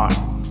mean, come on.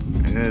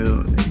 And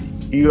then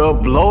you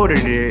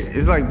uploaded it.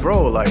 It's like,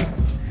 bro, like,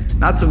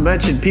 not to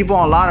mention, people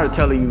online are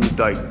telling you,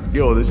 like,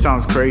 yo, this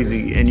sounds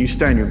crazy, and you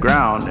stand your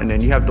ground, and then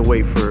you have to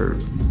wait for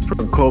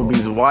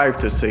Kobe's wife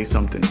to say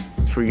something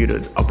for you to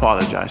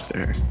apologize to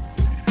her.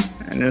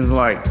 And it's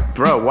like,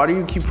 bro, why do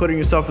you keep putting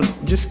yourself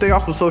in, just stay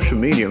off of social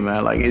media,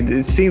 man. Like,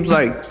 it seems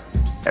like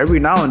every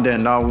now and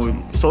then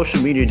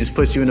social media just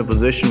puts you in a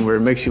position where it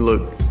makes you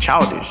look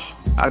childish.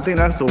 I think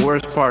that's the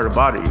worst part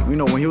about it. You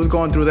know, when he was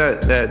going through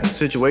that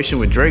situation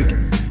with Drake,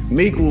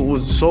 Meek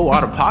was so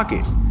out of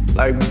pocket.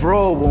 Like,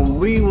 bro, when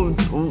we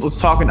was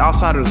talking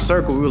outside of the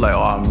circle, we were like,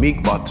 oh, Meek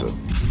about to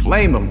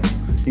flame him.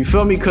 You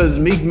feel me? Because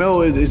Meek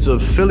Mill is a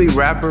Philly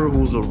rapper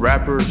who's a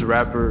rapper's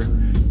rapper.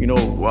 You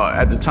know,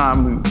 at the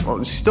time,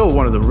 he's still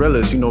one of the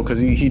realest. You know, because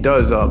he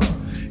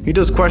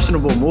does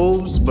questionable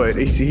moves, but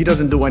he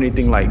doesn't do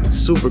anything like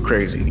super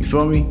crazy. You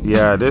feel me?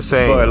 Yeah, they're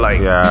saying, but like,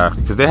 yeah,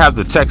 because they have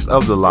the text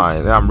of the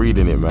line, and I'm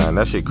reading it, man.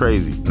 That shit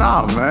crazy.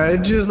 Nah, man,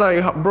 it's just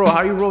like, bro,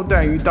 how you wrote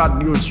that and you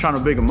thought you was trying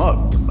to big him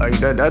up? Like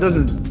that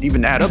doesn't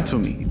even add up to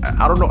me.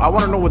 I don't know. I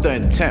want to know what the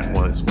intent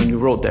was when you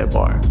wrote that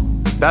bar.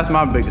 That's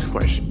my biggest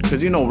question.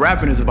 Because, you know,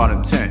 rapping is about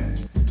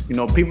intent. You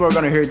know, people are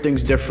going to hear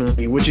things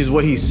differently, which is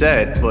what he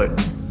said. But,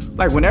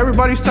 like, when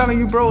everybody's telling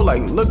you, bro,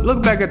 like,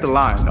 look back at the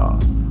line,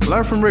 dog.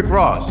 Learn from Rick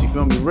Ross, you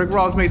feel me? Rick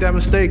Ross made that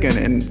mistake,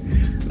 and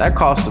that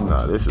cost him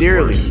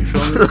dearly, you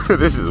feel me?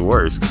 This is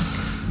worse.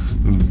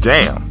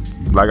 Damn.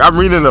 Like, I'm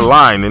reading the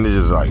line, and it's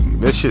just like,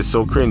 this shit's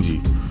so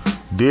cringy.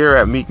 Dear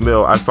at Meek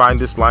Mill, I find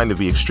this line to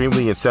be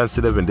extremely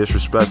insensitive and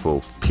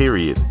disrespectful,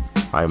 period.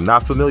 I am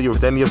not familiar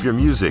with any of your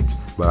music,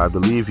 but I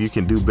believe you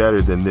can do better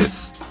than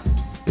this.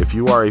 If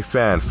you are a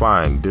fan,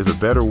 fine. There's a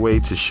better way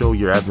to show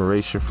your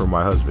admiration for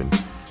my husband.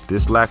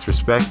 This lacks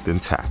respect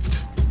and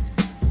tact.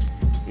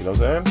 You know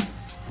what I'm saying?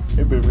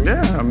 Hey, baby.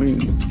 Yeah, I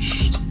mean,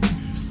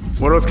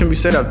 what else can be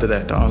said after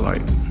that, dog?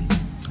 Like,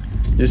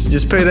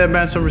 just pay that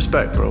man some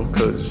respect, bro.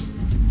 Because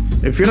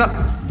if you're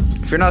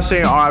not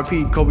saying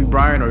R.I.P. Kobe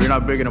Bryant, or you're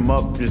not bigging him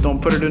up, just don't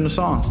put it in the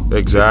song.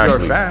 Exactly.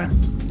 If you're a fan.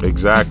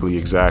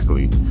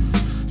 Exactly.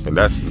 And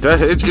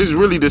it's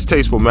really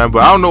distasteful, man.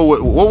 But I don't know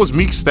what was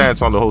Meek's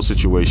stance on the whole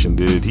situation.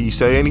 Did he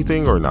say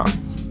anything or not?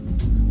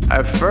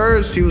 At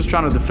first, he was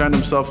trying to defend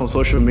himself on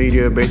social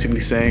media, basically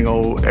saying,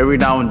 "Oh, every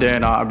now and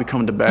then I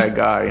become the bad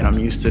guy, and I'm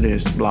used to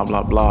this, blah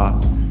blah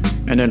blah."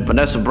 And then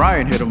Vanessa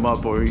Bryant hit him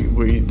up, or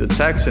the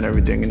text and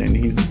everything, and then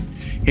he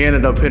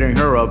ended up hitting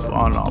her up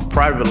on a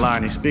private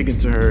line. He's speaking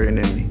to her, and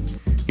then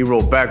he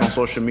wrote back on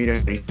social media,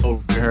 and he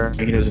told her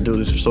he doesn't do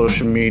this for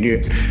social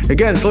media.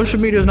 Again,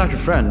 social media is not your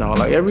friend, dog.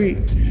 Like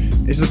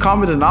it's a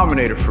common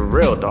denominator for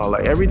real, dog.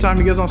 Like every time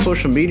he gets on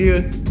social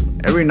media,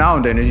 every now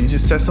and then, he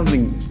just says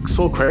something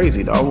so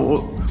crazy, dog.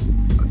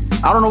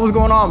 I don't know what's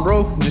going on,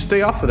 bro. Just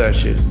stay off of that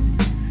shit.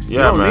 Yeah, you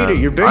don't man. Need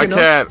it. You're big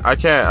enough.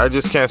 I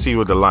just can't see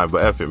with the line,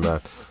 but F it, man.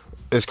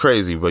 It's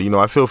crazy, but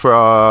I feel for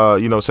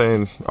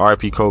saying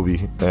R.I.P.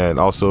 Kobe, and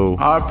also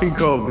R.I.P.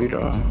 Kobe,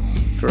 dog.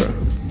 For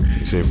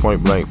you say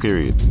point blank,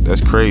 period.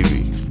 That's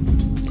crazy,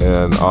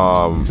 and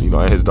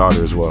and his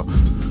daughter as well.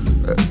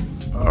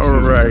 All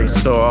right,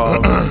 so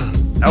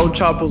El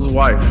Chapo's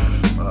wife.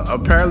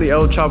 Apparently,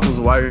 El Chapo's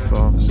wife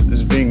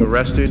is being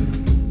arrested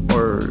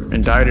or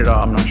indicted.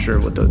 I'm not sure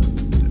what the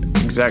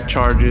exact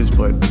charge is,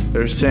 but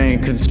they're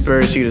saying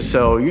conspiracy to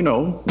sell,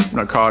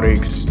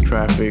 narcotics,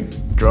 traffic,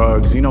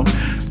 drugs,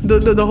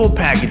 the whole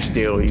package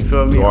deal. You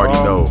feel me? You already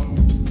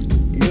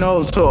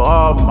know. So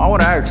I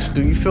want to ask,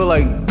 do you feel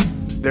like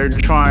they're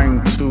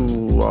trying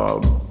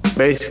to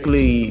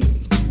basically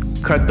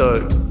cut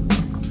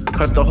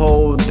the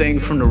whole thing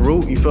from the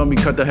root? You feel me?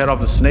 Cut the head off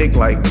the snake.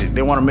 Like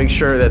they want to make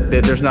sure that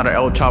there's not an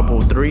El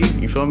Chapo 3.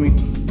 You feel me?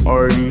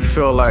 Or you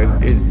feel like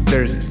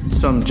there's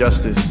some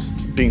justice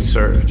being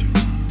served,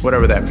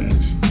 whatever that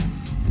means.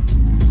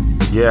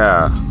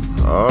 Yeah.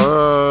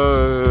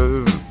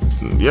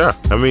 Yeah.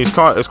 I mean,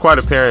 it's quite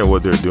apparent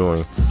what they're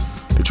doing.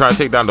 They're trying to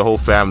take down the whole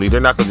family. They're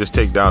not gonna just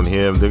take down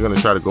him. They're gonna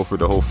try to go for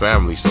the whole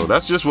family. So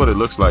that's just what it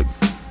looks like.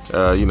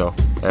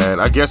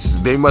 And I guess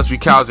they must be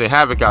causing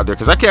havoc out there,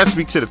 because I can't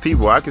speak to the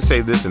people. I can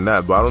say this and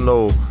that, but I don't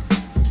know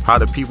how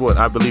the people,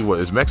 I believe, what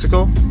is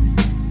Mexico?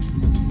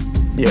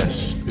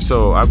 Yes.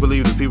 So I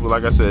believe the people,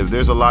 like I said,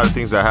 there's a lot of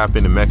things that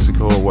happen in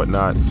Mexico or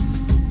whatnot,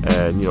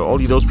 and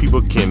only those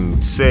people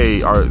can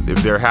say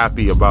if they're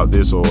happy about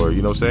this, or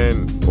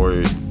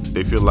or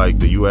they feel like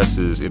the U.S.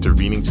 is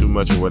intervening too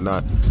much or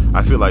whatnot.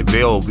 I feel like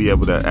they'll be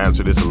able to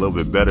answer this a little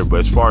bit better. But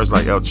as far as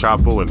like El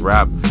Chapo and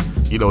rap,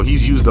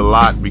 he's used a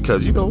lot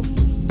because he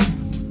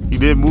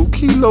did move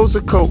kilos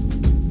of coke.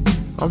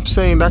 I'm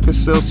saying I can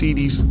sell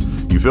CDs.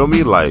 You feel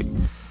me? Like,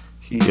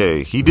 yeah,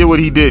 he did what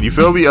he did. You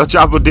feel me? El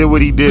Chapo did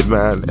what he did,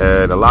 man.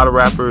 And a lot of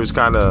rappers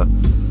kind of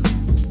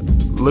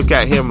look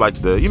at him like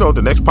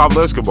the next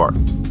Pablo Escobar.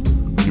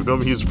 You feel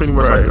me? He's pretty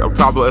much like a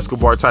Pablo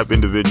Escobar type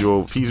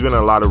individual. He's been in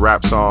a lot of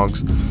rap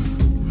songs.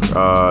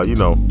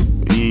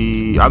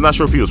 I'm not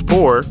sure if he was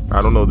poor.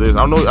 I don't know this.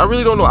 I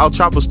really don't know El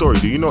Chapo's story.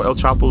 Do you know El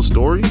Chapo's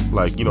story?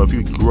 Like, if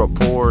you grew up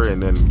poor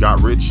and then got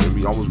rich and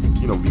be almost,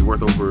 be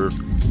worth over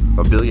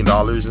 $1 billion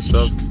and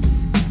stuff.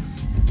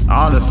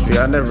 Honestly,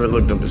 I never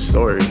looked up his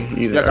story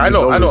either. Yeah, I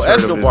know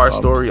Escobar's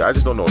story. I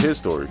just don't know his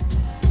story.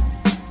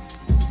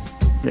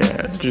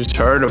 Yeah, just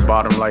heard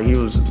about him. Like, he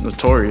was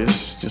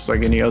notorious, just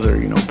like any other,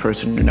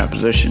 person in that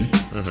position.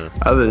 Mm-hmm.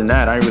 Other than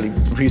that, I didn't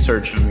really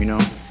research him,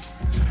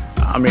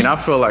 I mean, I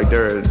feel like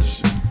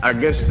I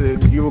guess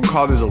you would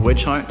call this a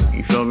witch hunt.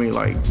 You feel me?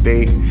 Like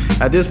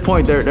at this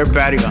point, they're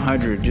batting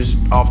 100 just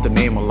off the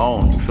name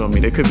alone. You feel me?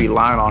 They could be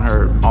lying on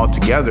her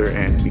altogether,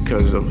 and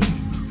because of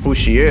who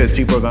she is,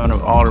 people are gonna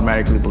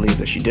automatically believe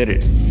that she did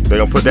it. They're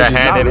gonna put that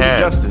hand in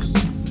hand. Justice.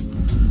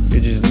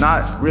 It's just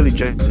not really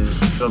justice.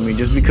 You feel me?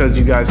 Just because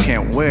you guys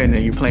can't win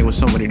and you're playing with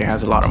somebody that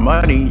has a lot of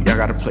money, y'all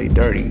gotta play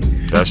dirty.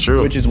 That's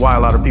true. Which is why a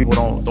lot of people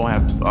don't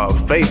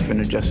have faith in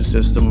the justice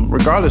system,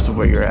 regardless of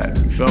where you're at.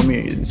 You feel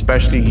me?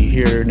 Especially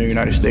here in the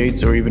United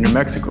States or even in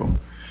Mexico.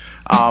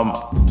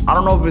 I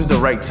don't know if it's the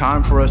right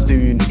time for us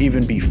to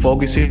even be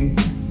focusing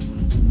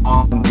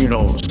on, you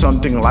know,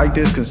 something like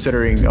this,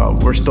 considering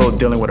we're still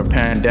dealing with a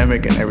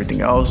pandemic and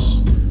everything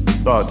else.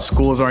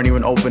 Schools aren't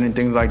even open and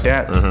things like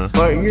that.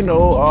 But, you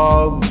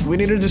know, we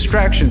need a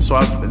distraction. So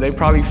they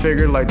probably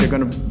figured like they're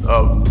going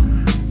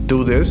to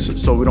do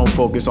this so we don't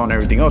focus on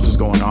everything else that's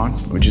going on,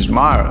 which is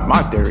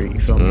my theory. You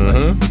feel me?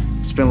 Like,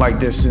 it's been like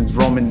this since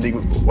why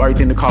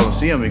the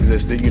Colosseum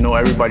existed. You know,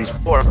 everybody's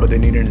poor, but they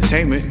need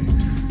entertainment.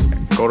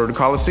 Go to the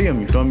Colosseum,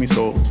 you feel me?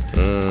 So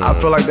I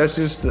feel like that's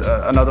just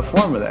another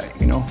form of that,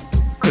 you know?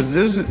 Because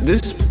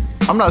this,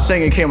 I'm not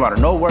saying it came out of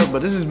nowhere,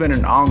 but this has been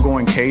an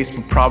ongoing case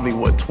for probably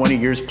 20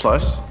 years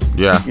plus.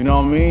 Yeah. You know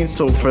what I mean?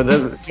 So for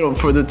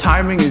the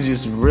timing is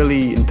just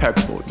really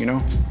impeccable, you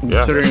know,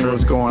 considering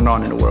what's going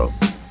on in the world.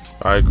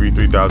 I agree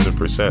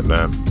 3,000%,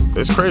 man.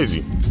 It's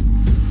crazy.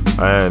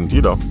 And,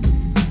 you know,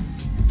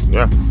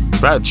 yeah,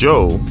 Fat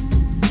Joe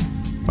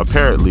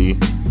apparently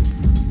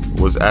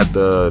was at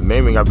the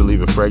naming, I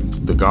believe, of Fred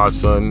the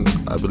Godson.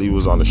 I believe it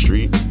was on the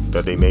street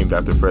that they named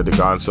after Fred the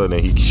Godson,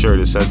 and he shared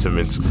his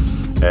sentiments.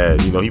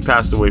 And, you know, he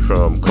passed away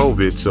from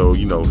COVID, so,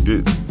 you know,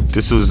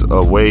 this was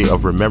a way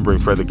of remembering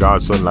Fred the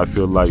Godson. And I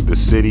feel like the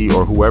city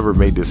or whoever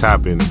made this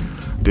happen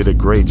did a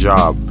great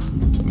job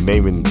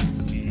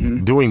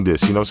doing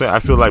this. You know what I'm saying? I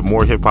feel like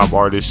more hip-hop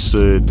artists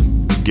should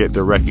get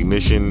the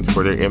recognition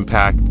for their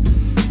impact.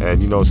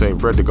 And, you know what I'm saying,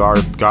 Fred the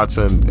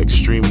Godson,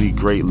 extremely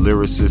great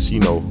lyricist. You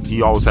know,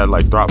 he always had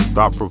like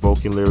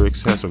thought-provoking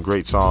lyrics, had some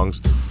great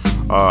songs.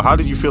 How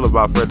did you feel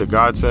about Fred the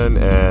Godson?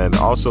 And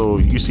also,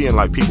 you seeing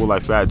like people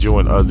like Fat Joe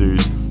and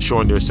others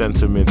showing their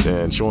sentiments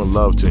and showing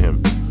love to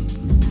him?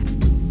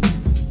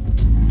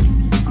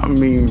 I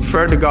mean,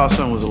 Fred the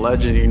Godson was a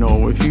legend. You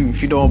know,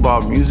 if you know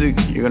about music,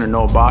 you're gonna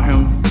know about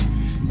him.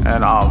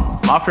 And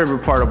my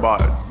favorite part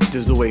about it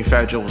is the way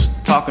Fat Joe was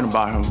talking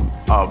about him.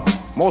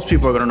 Most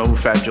people are gonna know who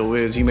Fat Joe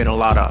is. He made a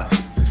lot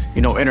of,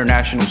 you know,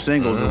 international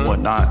singles and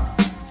whatnot.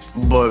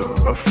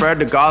 But Fred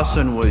the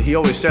Godson he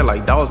always said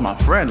like that was my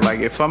friend. Like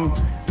if I'm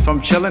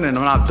chilling and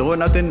I'm not doing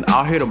nothing,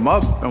 I'll hit him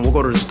up and we'll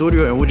go to the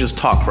studio and we'll just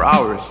talk for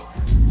hours.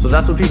 So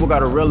that's what people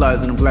gotta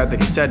realize, and I'm glad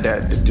that he said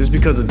that. Just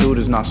because the dude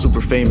is not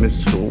super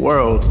famous to the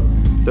world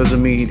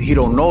doesn't mean he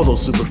don't know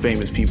those super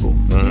famous people.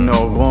 You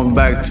know, going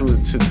back to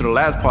the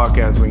last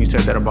podcast when you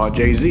said that about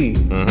Jay-Z.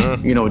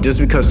 You know, just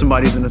because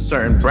somebody's in a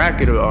certain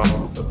bracket or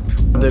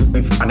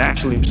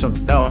financially or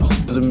something else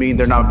doesn't mean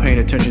they're not paying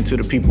attention to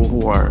the people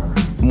who are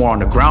more on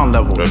the ground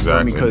level.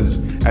 Exactly. Because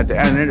at the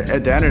end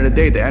of the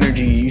day, the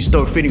energy, you're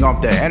still feeding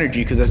off that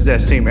energy because that's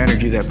that same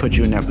energy that put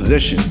you in that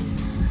position.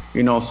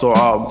 You know, so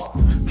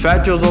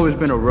Fat Joe's always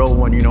been a real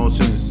one. You know,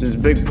 since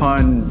Big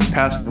Pun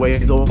passed away,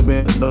 he's always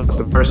been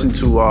the person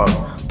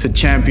to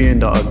champion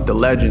the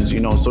legends.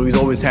 You know, so he's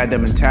always had that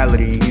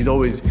mentality. He's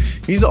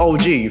an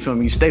OG. You feel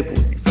me? He's staple.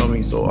 You feel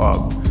me? So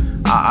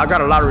I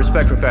got a lot of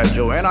respect for Fat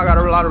Joe, and I got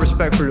a lot of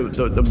respect for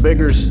the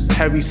bigger,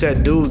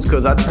 heavy-set dudes,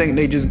 because I think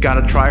they just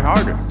gotta try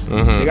harder.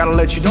 They gotta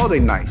let you know they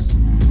nice.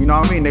 You know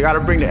what I mean? They gotta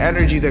bring the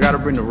energy. They gotta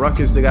bring the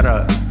ruckus. They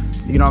gotta,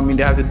 you know what I mean?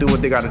 They have to do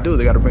what they gotta do.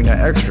 They gotta bring that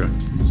extra.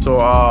 So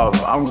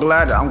I'm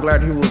glad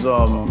he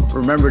was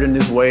remembered in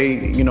this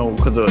way. You know,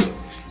 because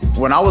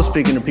when I was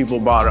speaking to people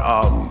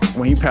about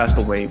when he passed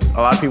away,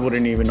 a lot of people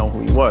didn't even know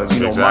who he was.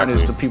 You know, mine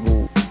is the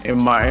people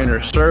in my inner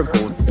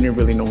circle didn't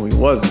really know who he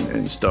was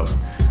and stuff.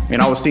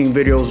 And I was seeing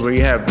videos where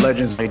you have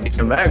legends like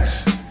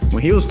DMX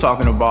when he was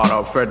talking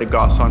about Fred the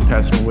Godson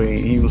passing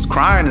away. He was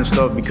crying and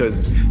stuff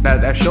because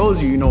that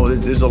shows you know,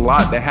 there's a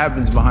lot that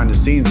happens behind the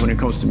scenes when it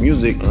comes to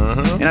music.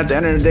 And at the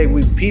end of the day,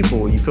 we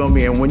people, you feel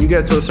me? And when you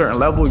get to a certain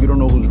level, you don't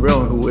know who's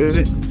real and who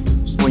isn't.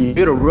 So when you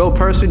get a real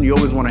person, you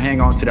always want to hang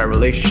on to that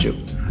relationship,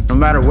 no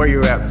matter where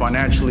you're at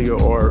financially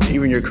or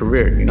even your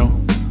career, you know?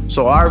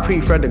 So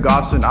RIP Fred the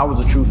Godson, I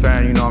was a true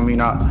fan, you know what I mean?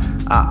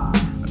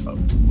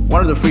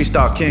 One of the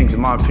freestyle kings,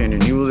 in my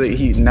opinion.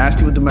 He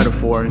nasty with the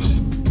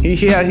metaphors. He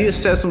had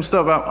said some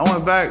stuff. I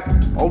went back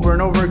over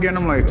and over again.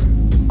 I'm like,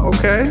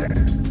 okay.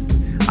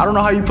 I don't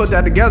know how you put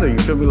that together. You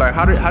feel me? Like,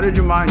 how did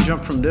your mind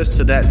jump from this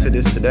to that to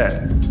this to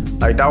that?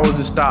 Like, that was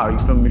his style. You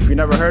feel me? If you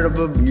never heard of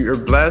him, you're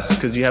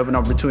blessed because you have an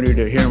opportunity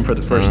to hear him for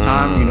the first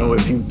time. You know,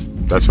 if you're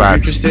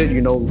interested,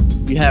 you know,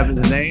 you have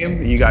his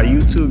name. You got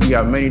YouTube. You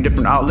got many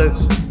different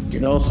outlets.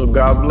 You know, so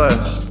God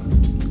bless.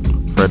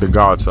 Fred the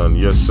Godson,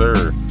 yes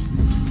sir.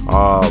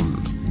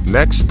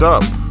 Next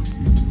up,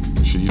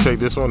 should you take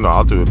this one? No,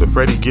 I'll do it. The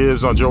Freddie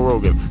Gibbs on Joe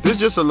Rogan. This is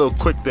just a little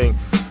quick thing.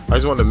 I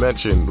just wanted to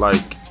mention,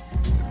 like,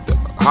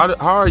 how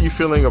are you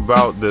feeling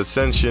about the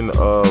ascension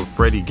of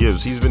Freddie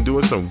Gibbs? He's been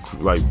doing some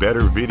like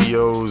better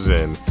videos,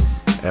 and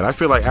I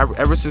feel like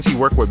ever since he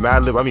worked with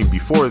Madlib, I mean,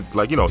 before,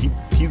 like, you know,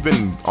 he's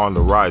been on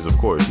the rise, of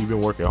course. He's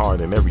been working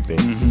hard and everything.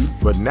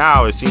 But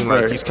now it seems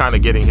like he's kind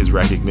of getting his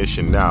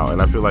recognition now.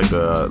 And I feel like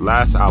the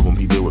last album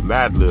he did with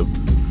Madlib,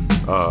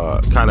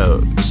 kind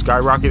of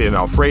skyrocketed, and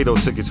Alfredo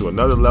took it to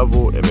another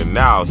level, and then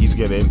now he's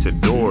getting into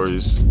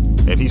doors,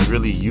 and he's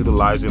really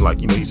utilizing,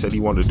 like, you know, he said he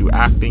wanted to do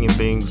acting and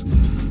things,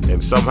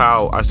 and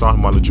somehow I saw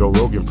him on the Joe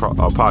Rogan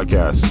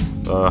podcast.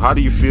 How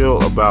do you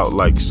feel about,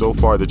 like, so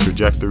far the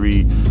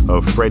trajectory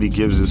of Freddie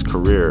Gibbs'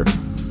 career?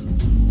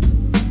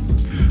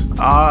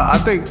 I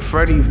think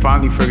Freddie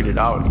finally figured it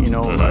out. You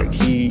know, like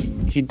he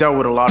dealt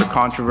with a lot of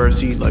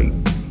controversy, like,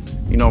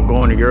 you know,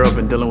 going to Europe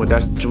and dealing with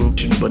that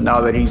situation. But now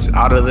that he's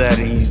out of that,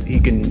 he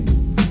can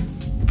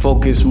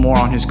focus more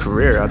on his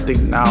career. I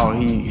think now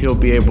he'll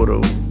be able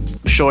to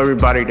show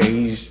everybody that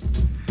he's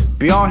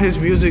beyond his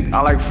music.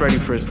 I like Freddie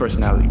for his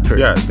personality.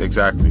 Period. Yeah,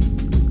 exactly.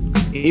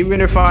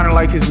 Even if I don't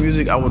like his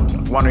music, I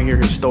would want to hear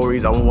his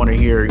stories. I would want to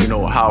hear, you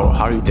know,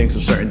 how he thinks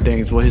of certain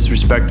things, what his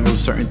perspective of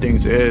certain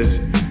things is,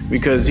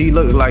 because he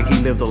looked like he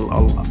lived a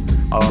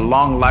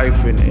long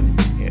life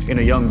in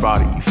a young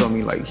body. You feel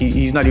me? Like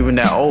he's not even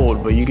that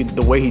old, but you get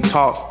the way he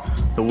talk,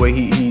 the way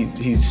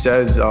he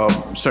says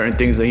certain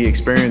things that he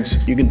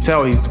experienced. You can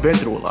tell he's been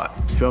through a lot.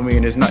 You feel me?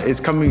 And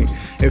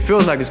it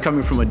feels like it's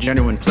coming from a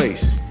genuine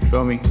place. You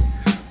feel me?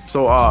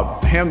 So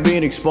him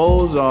being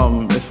exposed,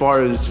 as far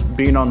as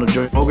being on the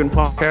Joe Rogan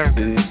podcast,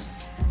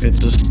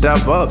 it's a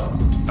step up.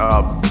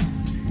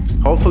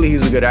 Hopefully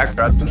he's a good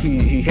actor. I think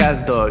he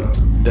has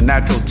the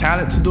natural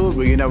talent to do it,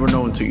 but you never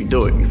know until you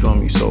do it. You feel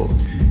me? So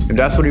if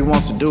that's what he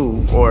wants to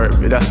do, or if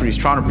that's what he's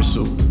trying to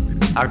pursue,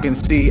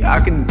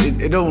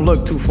 it don't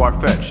look too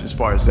far-fetched as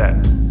far as that.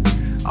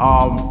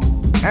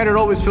 And it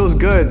always feels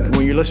good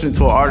when you're listening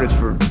to an artist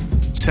for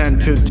 10,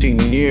 15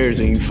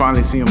 years and you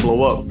finally see him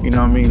blow up. You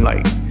know what I mean?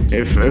 Like,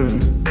 it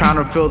kind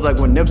of feels like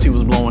when Nipsey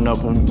was blowing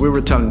up, when we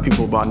were telling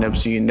people about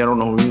Nipsey and they don't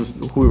know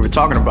who we were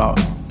talking about.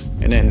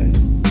 And then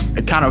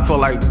it kind of felt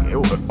like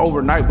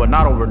overnight, but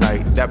not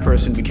overnight, that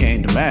person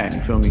became the man.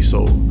 You feel me?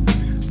 So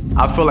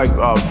I feel like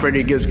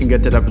Freddie Gibbs can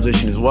get to that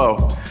position as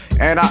well.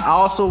 And I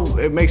also,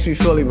 it makes me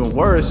feel even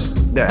worse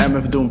that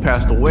MF Doom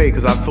passed away,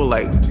 because I feel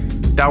like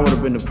that would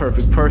have been the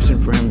perfect person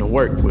for him to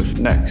work with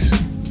next.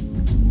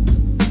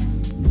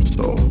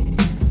 So,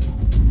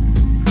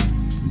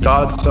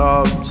 thoughts,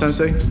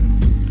 Sensei?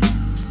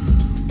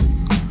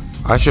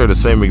 I share the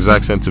same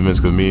exact sentiments,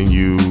 because me and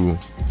you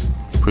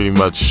pretty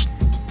much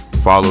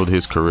followed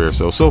his career.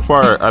 So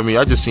far, I mean,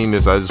 I just seen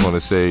this. I just want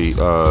to say,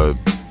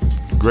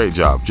 great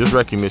job. Just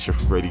recognition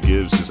for Freddie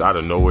Gibbs, just out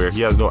of nowhere.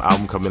 He has no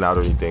album coming out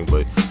or anything,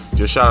 but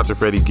just shout out to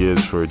Freddie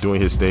Gibbs for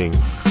doing his thing.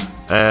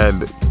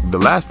 And the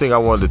last thing I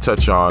wanted to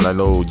touch on, I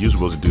know you're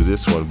supposed to do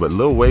this one, but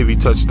Lil Wavy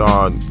touched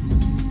on,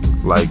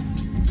 like,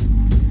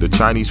 the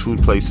Chinese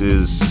food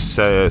places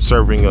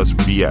serving us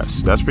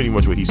BS. That's pretty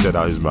much what he said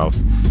out his mouth.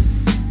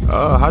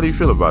 How do you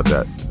feel about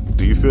that?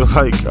 Do you feel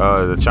like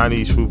the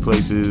Chinese food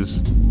places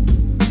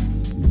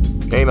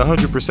ain't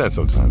 100%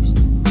 sometimes?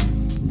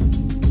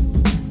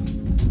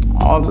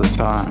 All the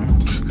time.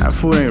 That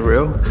food ain't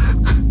real.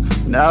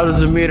 Now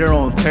doesn't mean it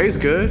don't taste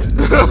good.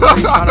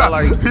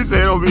 Like, he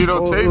said it don't mean it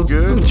don't taste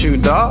good. With you,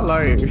 dog.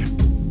 Like,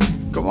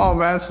 come on,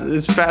 man.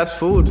 It's fast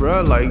food,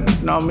 bro. Like,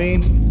 you know what I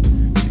mean?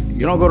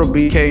 You don't go to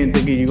BK and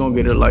thinking you're gonna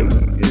get it. Like,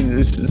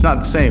 it's not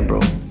the same, bro.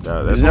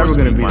 That's it's never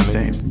gonna meat, be the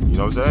same. You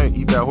know what I'm saying?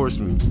 Eat that horse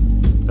meat.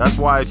 That's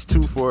why it's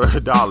 2 for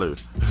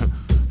 $1.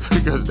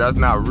 Because that's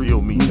not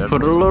real meat. That's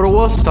put a little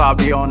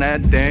wasabi on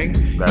that thing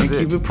and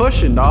keep it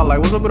pushing, dog. Like,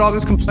 what's up with all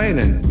this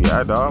complaining?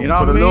 Yeah, dog. You know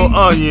put what I mean? Little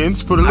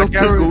onions, put a little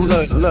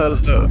pickles.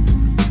 Look.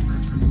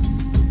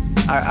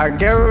 I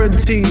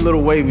guarantee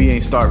Lil Wavy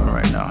ain't starving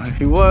right now. If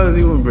he was,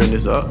 he wouldn't bring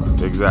this up.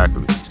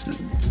 Exactly.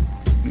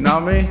 You know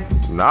what I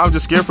mean? Nah, I'm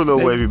just scared for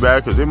Lil Wavy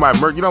bad, because they might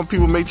murk. You know,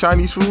 people make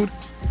Chinese food.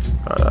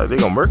 They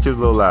gonna murk his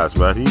little ass,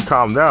 man. He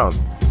calm down.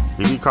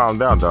 He calm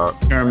down, dog.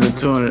 Turn him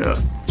into an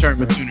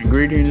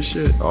ingredient and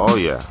shit. Oh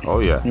yeah.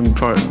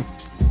 Pardon.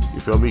 You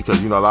feel me?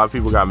 Because, you know, a lot of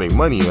people gotta make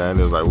money, man.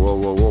 It's like,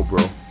 whoa,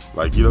 bro.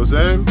 Like, you know what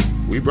I'm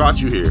saying? We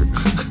brought you here.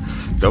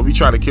 Don't be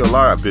trying to kill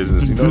our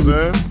business. You know what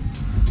I'm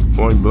saying?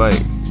 Point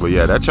blank. But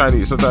yeah,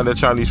 sometimes that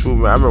Chinese food,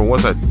 man. I remember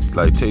once I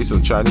like taste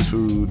some Chinese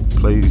food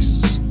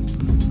place,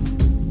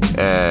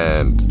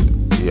 and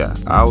yeah,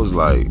 I was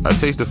like, I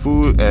taste the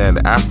food, and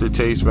the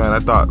aftertaste, man, I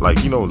thought,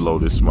 like, you know,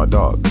 Lotus, my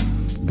dog.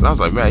 And I was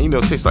like, man, you know,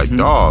 it tastes like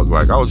dog.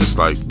 Like, I was just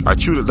like, I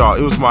chewed a dog.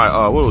 It was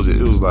my, what was it?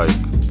 It was like,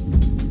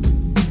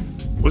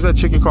 what's that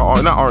chicken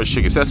called? Not orange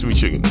chicken, sesame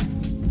chicken.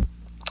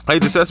 I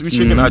ate the sesame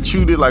chicken. I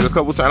chewed it like a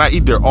couple times. I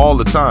eat there all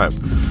the time.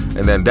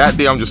 And then that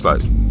day, I'm just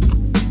like,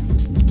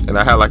 and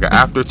I had like an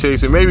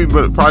aftertaste. And maybe,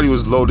 but it probably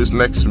was Lotus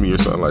next to me or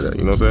something like that.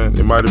 You know what I'm saying?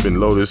 It might have been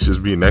Lotus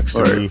just being next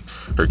to me,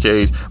 her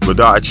cage. But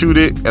dog, I chewed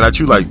it, and I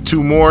chewed like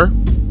 2 more.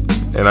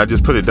 And I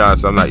just put it down,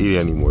 so I'm not eating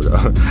anymore, though.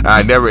 And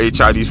I never ate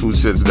Chinese food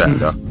since that,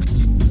 though.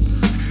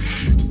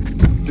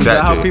 Is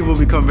that how people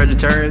become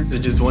vegetarians?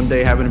 And just one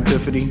day have an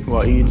epiphany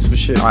while eating some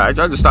shit? I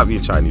just stopped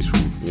eating Chinese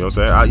food. You know what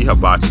I'm saying? I eat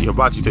hibachi.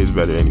 Hibachi tastes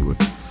better anyway.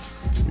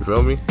 You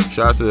feel me?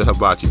 Shout out to the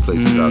hibachi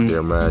places out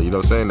there, man. You know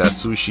what I'm saying? That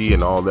sushi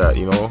and all that,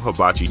 you know?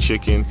 Hibachi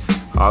chicken.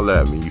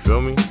 Holla at me. You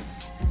feel me?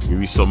 Give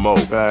me some more.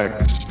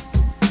 Facts.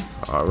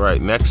 All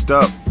right, next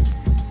up.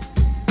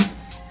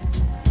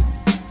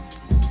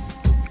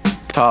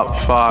 Top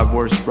 5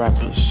 worst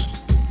rappers.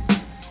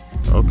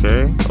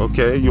 Okay.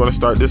 You want to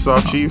start this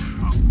off, Chief?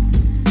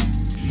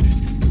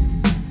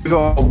 We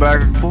go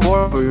back and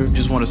forth, or you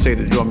just want to say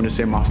that you want me to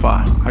say my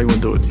 5? How you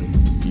want to do it?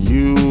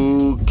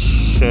 You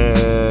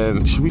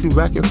can. Should we do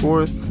back and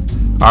forth?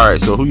 All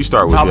right. So who you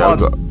start with?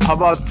 How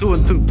about 2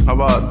 and 2? How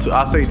about 2?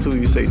 I say 2,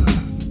 you say 2.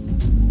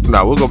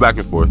 Nah, we'll go back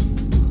and forth.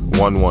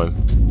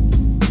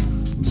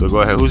 1-1. So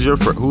go ahead. Who's your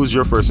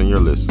first in your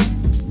list?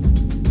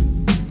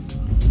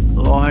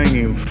 Low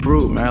hanging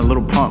fruit, man.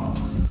 Little Pump.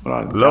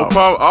 Lil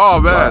Pump. Oh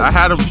man, I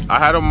had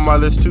him on my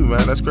list too,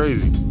 man. That's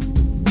crazy.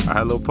 I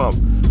had Lil Pump.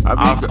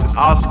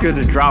 Oscar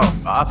the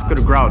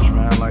Grouch,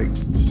 man. Like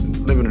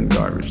living in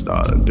garbage,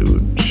 dog.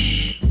 Dude,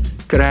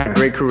 could have had a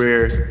great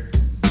career,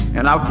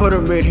 and I put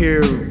him in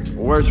here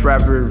worst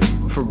rapper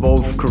for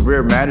both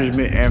career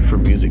management and for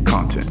music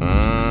content.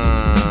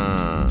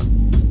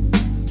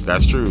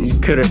 That's true. He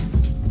could have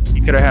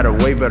had a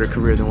way better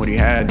career than what he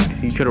had.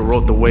 He could have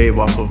rode the wave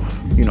off of,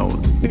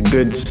 the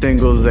good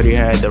singles that he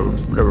had that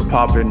were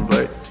popping.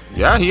 But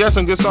yeah, he had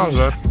some good songs,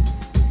 man.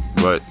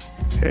 But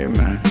hey,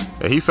 man,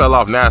 he fell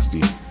off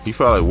nasty. He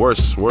felt like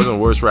worse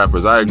and worse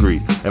rappers. I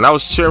agree. And I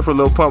was cheering for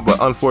Lil Pump, but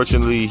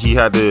unfortunately,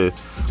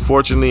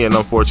 fortunately and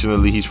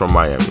unfortunately, he's from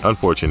Miami.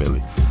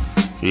 Unfortunately,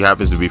 he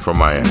happens to be from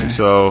Miami.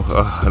 So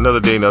another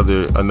day,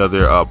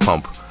 another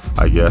Pump,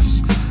 I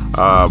guess.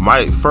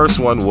 My first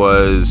one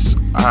was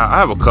I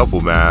have a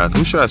couple, man.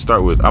 Who should I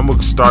start with? I'm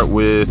gonna start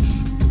with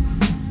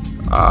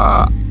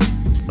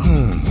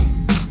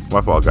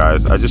my fault,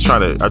 guys. I just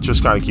trying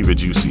to keep it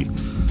juicy.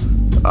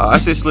 I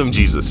say Slim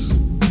Jesus.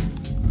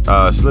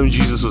 Slim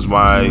Jesus was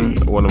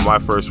one of my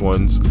first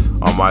ones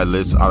on my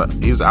list.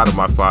 He was out of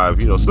my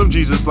 5. Slim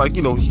Jesus,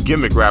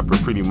 gimmick rapper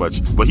pretty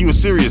much, but he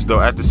was serious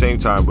though at the same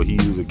time. But he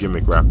was a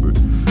gimmick rapper,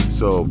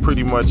 so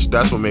pretty much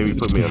that's what made me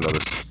put me on the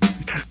list.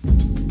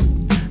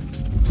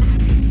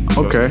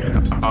 Okay.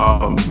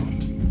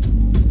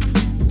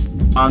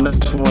 Our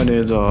next one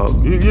is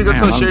you're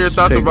gonna share your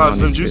thoughts about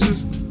Slim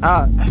Jesus?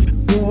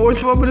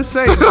 What you want me to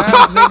say, man?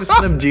 His name is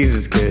Slim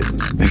Jesus, kid.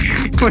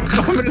 What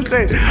you want me to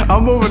say?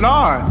 I'm moving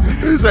on.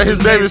 His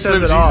name is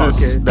Slim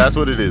Jesus. That's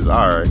what it is.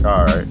 All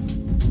right.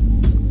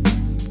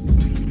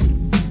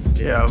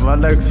 Yeah, my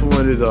next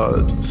one is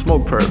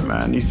Smoke Perp,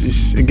 man.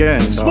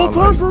 Again, Smoke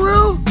Perp for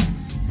real?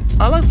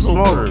 I like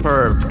Smoke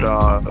Perp,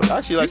 dog. I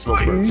actually like Smoke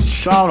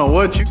Perp. I don't know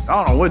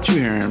what you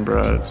hearing,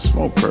 bro.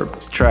 Smoke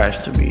Perp trash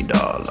to me,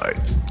 dog. Like,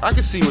 I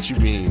can see what you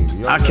mean.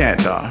 I can't,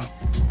 dog.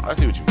 I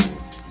see what you mean.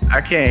 I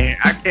can't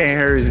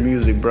hear his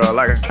music, bro.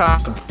 Like, I try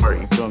to support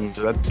him. You feel me?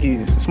 I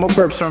think Smoke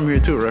Perp's from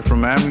here too, right?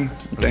 From Miami, I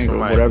think, or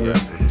whatever.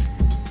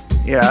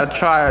 Yeah, I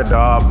tried,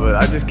 dog, but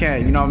I just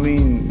can't. You know what I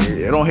mean?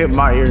 It don't hit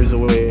my ears the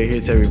way it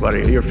hits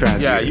everybody. Your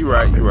fans. Yeah, you're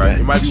right.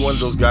 It might be one of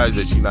those guys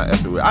that you're not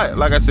effing with.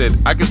 Like I said,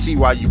 I can see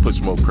why you put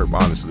Smoke Perp,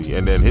 honestly.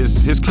 And then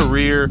his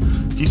career,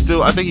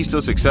 I think he's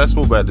still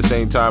successful, but at the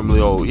same time,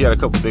 he had a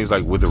couple things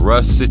like with the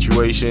Russ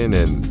situation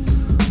and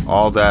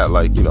all that,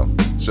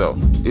 so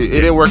it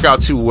didn't work out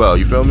too well.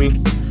 You feel me?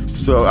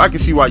 So I can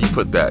see why you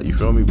put that. You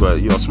feel me? But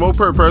Smoke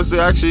Perp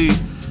personally, actually.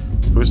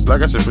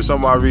 Like I said, for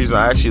some odd reason,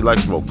 I actually like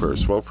Smoke Perp.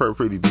 Smoke Perp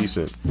pretty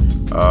decent,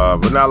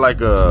 but not like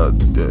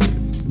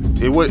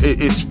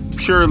it's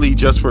purely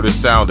just for the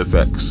sound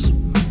effects. You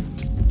know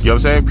what I'm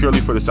saying? Purely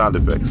for the sound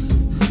effects.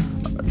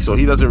 So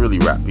he doesn't really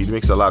rap. He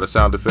makes a lot of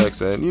sound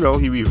effects, and he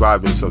be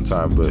vibing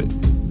sometime. But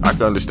I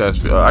can understand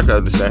him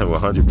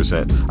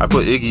 100%. I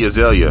put Iggy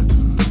Azalea.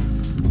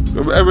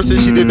 Ever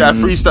since she did that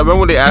freestyle, remember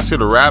when they asked her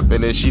to rap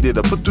and then she did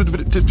a after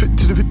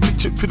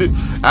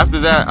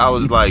that, I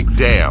was like,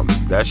 damn,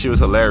 that shit was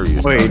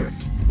hilarious. Wait,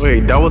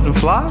 that wasn't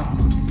Fly?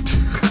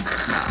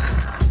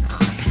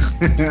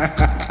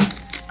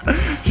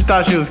 She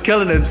thought she was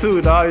killing it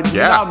too, dog.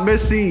 You're not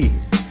Missy.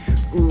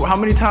 How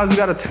many times we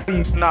gotta tell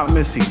you you're not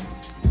Missy?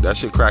 That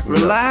shit cracked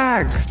me.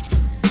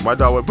 Relax. My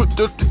dog went. I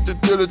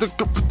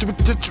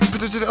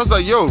was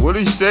like, yo, what are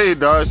you saying,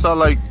 dog? It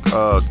sounded like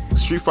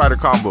Street Fighter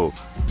combo.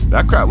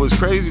 That crap was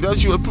crazy.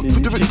 That you she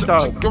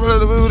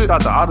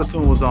thought the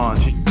auto-tune was on.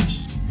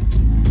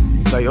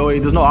 She's like, oh,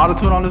 there's no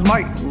auto-tune on this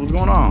mic. What's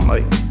going on?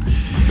 Like,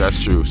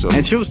 that's true. So,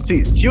 and she was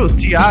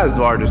T.I.'s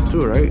artist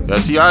too, right? Yeah,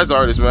 T.I.'s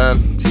artist,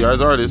 man.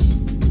 T.I.'s artist.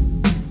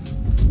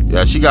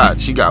 Yeah, she got.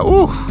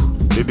 Ooh,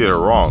 they did her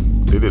wrong.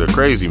 They did her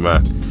crazy,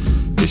 man.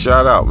 Hey,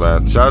 shout out,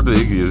 man. Shout out to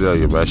Iggy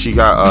Azalea, man. She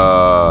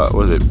got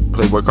what is it?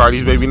 Playboy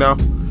Cardi's baby now.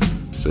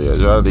 So yeah,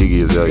 shout out to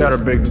Iggy Azalea. She got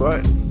her big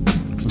butt.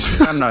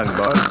 Got a nice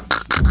butt.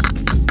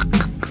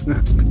 You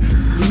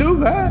do,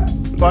 man.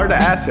 Part of the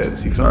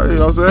assets, you feel me? You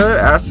know what I'm saying?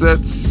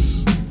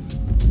 Assets.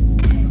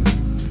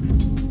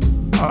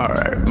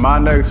 Alright, my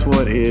next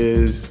one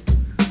is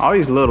all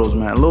these littles,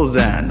 man. Lil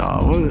Xan,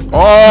 dog.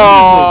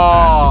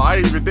 I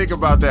didn't even think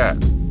about that.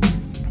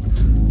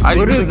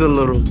 What is a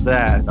Lil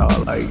Xan,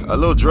 dog? Like a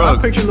little drug.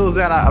 I picture Lil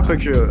Xan. I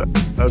picture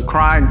a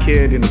crying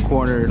kid in the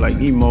corner, like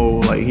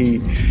emo, like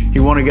he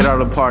want to get out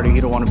of the party.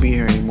 He don't want to be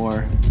here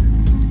anymore.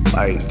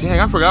 Like, dang,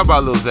 I forgot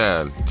about Lil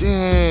Xan.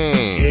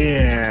 Dang.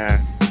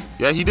 Yeah.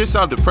 Yeah, he did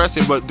sound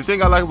depressing, but the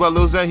thing I like about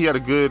Lil Xan, he had a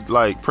good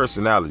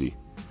personality.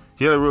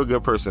 He had a real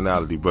good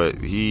personality, but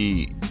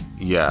I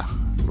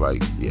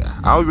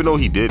don't even know what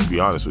he did, to be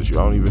honest with you.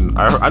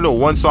 I know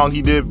one song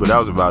he did, but that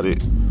was about it.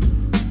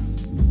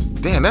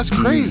 Damn, that's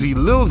crazy.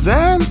 Lil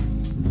Xan?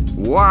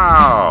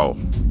 Wow.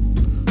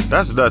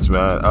 That's nuts,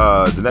 man.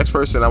 The next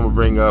person I'm gonna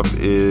bring up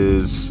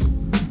is,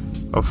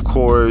 of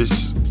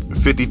course,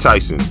 50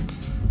 Tyson.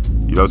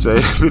 You know what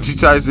I'm saying? 50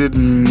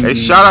 Tyson. Hey,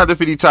 shout out to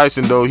 50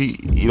 Tyson though. He,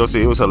 you know what I'm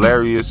saying, it was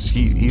hilarious.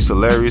 He's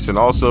hilarious, and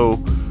also,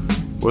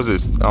 what's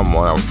this?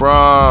 I'm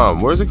from,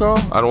 where's it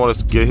called? I don't want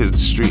to get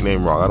his street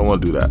name wrong. I don't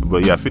want to do that.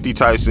 But yeah, 50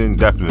 Tyson,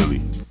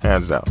 definitely,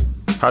 hands down.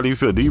 How do you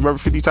feel? Do you remember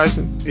 50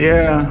 Tyson?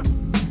 Yeah,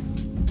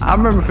 I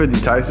remember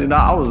 50 Tyson.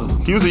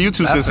 He was a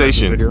YouTube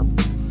sensation.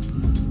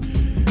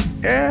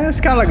 Yeah, it's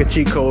kind of like a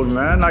cheat code,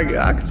 man. Like,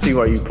 I can see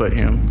why you put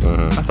him.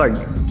 That's like,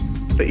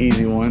 it's an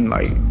easy one.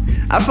 Like,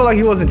 I feel like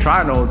he wasn't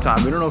trying the whole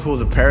time. We don't know if it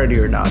was a parody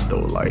or not,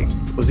 though. Like,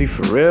 was he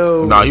for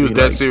real? Nah, he was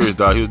dead serious,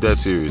 dog. He was dead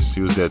serious.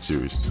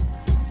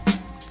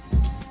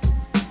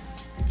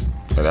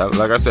 And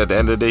like I said, at the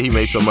end of the day, he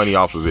made some money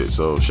off of it.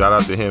 So shout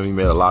out to him. He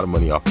made a lot of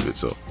money off of it.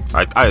 So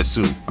I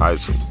assume.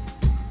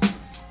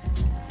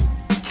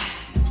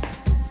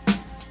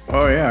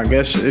 Oh yeah, I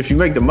guess if you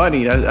make the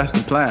money, that's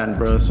the plan,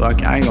 bro. So I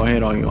ain't gonna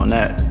hit on you on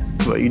that.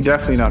 But you're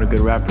definitely not a good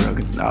rapper.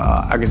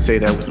 I can say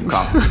that with some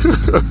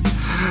confidence.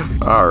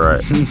 All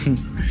right.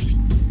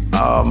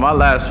 My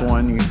last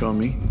one, you feel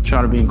me?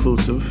 Trying to be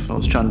inclusive. I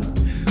was trying to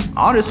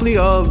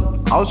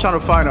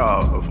find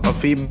a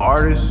female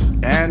artist,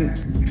 and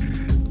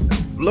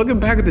looking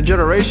back at the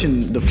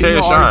generation, the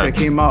female artists that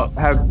came out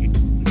have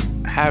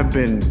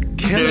been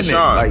killing it.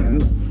 Like,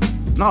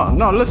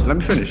 no, listen, let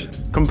me finish.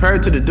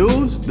 Compared to the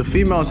dudes, the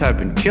females have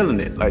been killing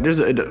it. Like, there's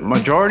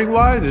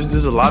majority-wise,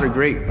 there's a lot of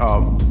great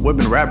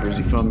women rappers.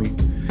 You feel me?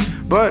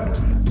 But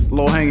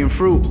low-hanging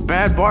fruit,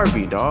 Bad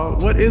Barbie,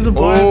 dog. What is a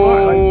bad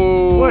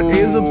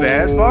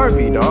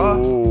Barbie,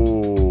 dog?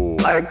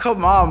 Like,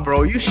 come on,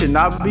 bro. You should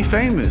not be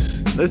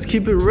famous. Let's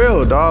keep it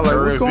real, dog. Like,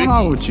 what's going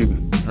on with you?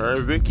 Her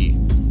and Vicky.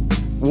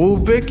 Woo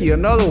Vicky,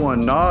 another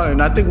one, dog.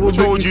 And I think which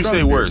one would you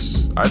say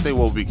worse? I think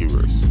Woo Vicky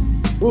worse.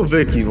 Woo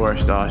Vicky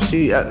worse, dog.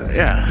 She, oh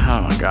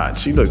my God,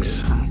 she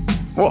looks.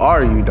 What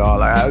are you, dog?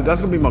 Like,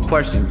 that's gonna be my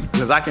question,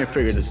 because I can't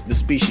figure the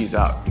species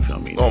out. You feel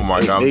me? Oh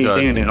my God, I'm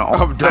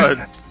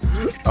done.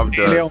 I'm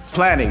done. They're on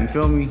planet. You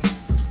feel me?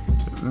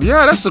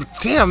 Yeah, that's some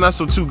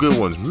two good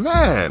ones,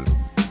 man.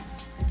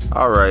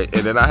 All right,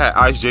 and then I had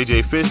Ice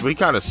JJ Fish, but he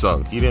kind of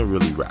sung. He didn't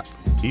really rap.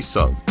 He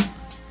sung.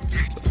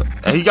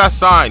 And he got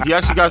signed. He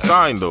actually got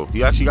signed though.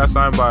 He actually got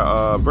signed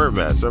by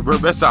Birdman. So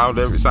Birdman signed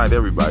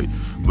everybody,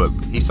 but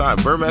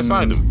Birdman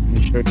signed him.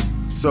 Sure.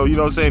 So you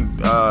know what I'm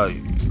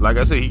saying? Like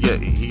I said,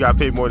 he got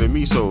paid more than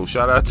me. So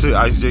shout out to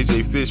Ice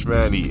JJ Fish,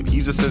 man.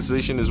 He's a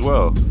sensation as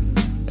well,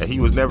 and he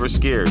was never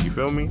scared. You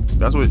feel me?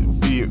 That's what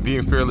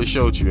being fearless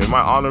showed you. And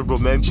my honorable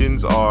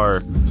mentions are,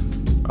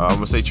 I'm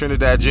gonna say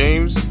Trinidad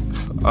James,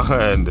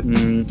 and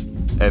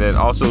then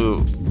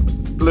also,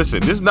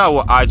 listen, this is not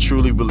what I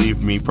truly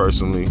believe, me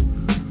personally,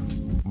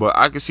 but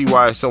I can see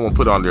why someone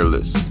put on their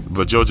list.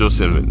 But JoJo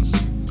Simmons,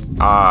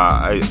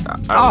 I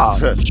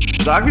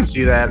can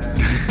see that.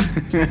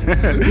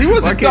 He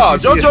wasn't. No,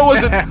 JoJo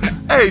wasn't.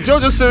 Hey,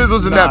 JoJo Simmons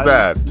wasn't that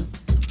bad.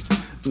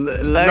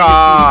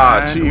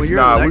 Legacy, Chief. We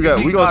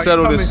gonna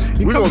settle this.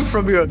 We gonna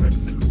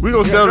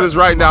settle this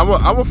right now.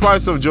 I'm gonna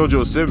find some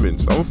JoJo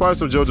Simmons. I'm gonna find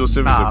some JoJo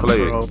Simmons and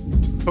play it.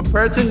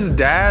 Compared to his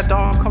dad,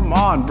 dog, come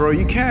on, bro.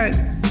 You can't.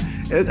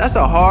 That's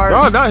a hard.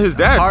 No, not his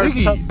dad.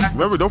 Diggy.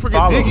 Remember, don't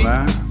forget Diggy.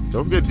 Man.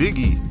 Don't forget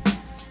Diggy.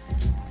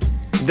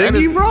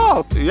 Diggy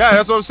Rock. Yeah,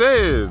 that's what I'm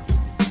saying.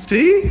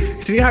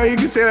 See how you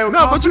can say that with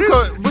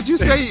confidence? but you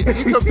say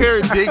you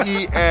compare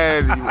Diggy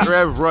and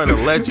Rev Run, a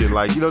legend,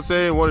 like, you know what I'm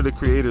saying, one of the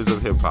creators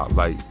of hip hop,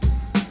 like,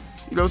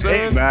 you know what I'm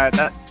saying? Hey, man,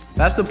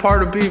 that's the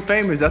part of being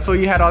famous. That's why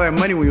you had all that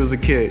money when you was a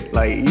kid.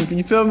 Like,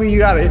 you feel me? You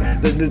got it.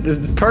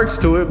 There's perks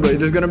to it, but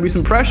there's gonna be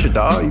some pressure,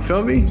 dog. You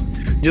feel me?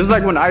 Just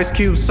like when Ice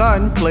Cube's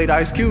son played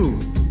Ice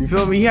Cube. You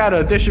feel me? He had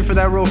an audition for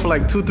that role for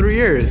like 2-3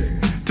 years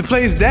to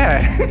play his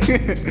dad.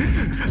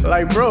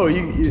 Like, bro,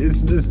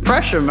 it's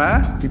pressure,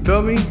 man. You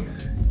feel me?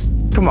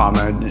 Come on,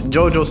 man.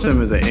 JoJo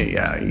Simmons, I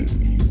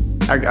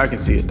can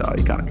see it, dog.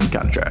 You kind of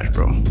trash,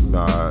 bro.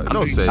 Nah,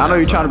 don't say that. I know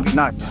you're trying to be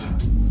nice.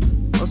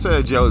 Don't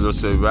say JoJo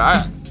Simmons,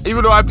 but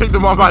even though I picked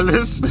him on my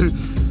list,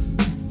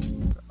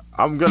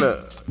 I'm gonna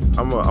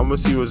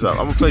see what's up.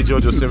 I'm gonna play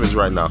JoJo Simmons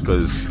right now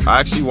because I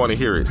actually want to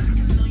hear it.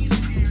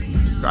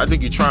 I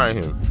think you're trying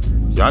him.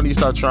 Y'all need to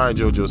start trying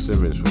JoJo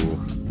Simmons, fool.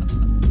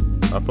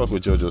 I fuck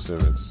with JoJo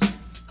Simmons.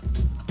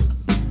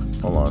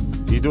 Hold on.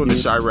 He's doing the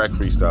Chirac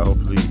freestyle.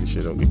 Hopefully the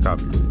shit don't get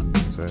copyrighted.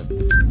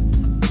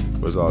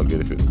 But it's all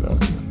good if it's not.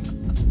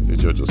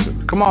 It's JoJo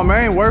Simmons. Come on,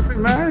 man. Worth it,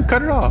 man.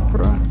 Cut it off,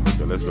 bro.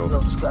 Okay, Let's go.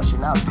 No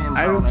discussion. I've been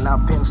blowing,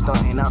 I've been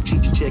stunting, I'll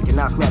cheat your chicken,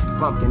 I'll smash the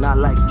pumpkin. I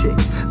like chick,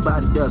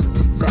 body doesn't.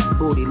 Fat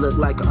booty look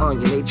like an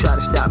onion. They try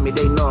to stop me,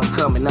 they know I'm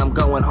coming. I'm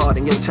going hard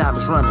and your time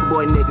is running.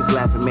 Boy, niggas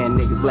laughing, man,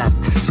 niggas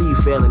laughing. See you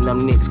failing,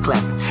 them niggas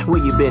clapping.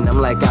 Where you been? I'm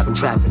like, I've been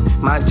trapping.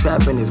 My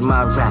trapping is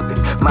my rapping.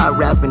 My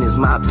rapping is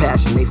my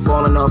passion. They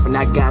falling off and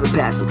I gotta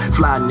pass them.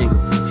 Fly nigga,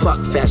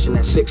 fuck fashion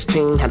at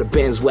 16, had a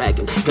Benz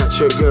wagon. Got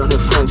your girl and her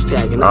friends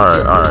tagging. All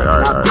right.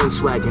 I've been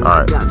swagging,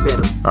 I got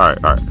better. All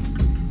right.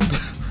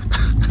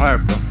 All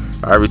right, bro.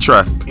 I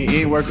retract.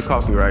 He ain't worth the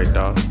coffee, right,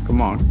 dog?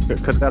 Come on,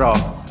 cut that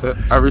off.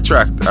 I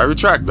retract,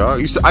 dog.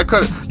 You said I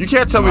cut it. You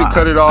can't tell me to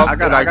cut it off, I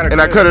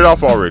cut it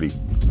off already.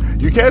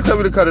 You can't tell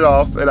me to cut it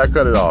off, and I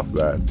cut it off,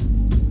 man.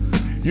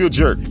 You a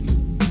jerk.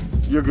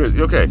 You're good.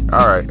 Okay.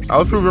 All right. I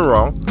was proven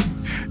wrong.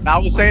 I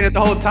was saying it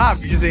the whole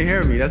time. You just didn't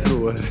hear me. That's what it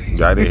was.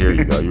 Yeah, I didn't hear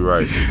you, though. You're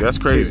right. That's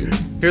crazy.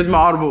 Here's my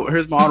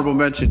audible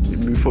mention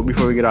before we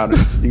get out of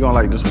this. You're gonna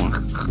like this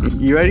one.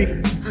 You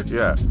ready?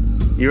 Yeah.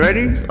 You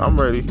ready?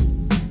 I'm ready.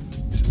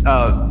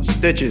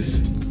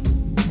 Stitches.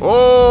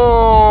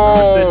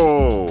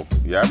 Oh.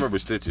 Yeah, I remember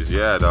Stitches.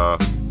 Yeah,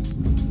 dog.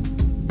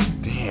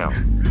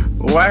 Damn.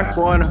 Wack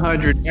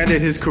 100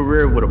 ended his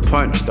career with a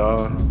punch,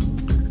 dog.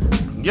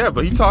 Yeah,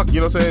 but he talked, you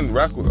know what I'm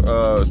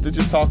saying?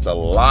 Stitches talked a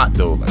lot,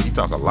 though. Like, he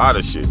talked a lot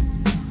of shit.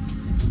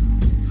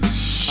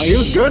 He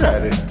was good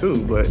at it,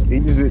 too, but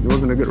he just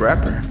wasn't a good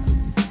rapper.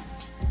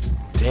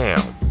 Damn,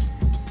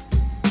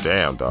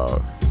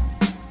 dog.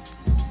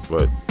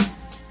 But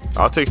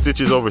I'll take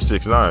Stitches over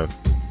 6ix9ine.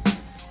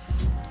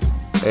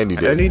 Any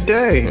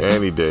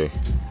day.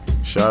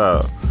 Shout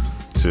out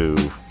to...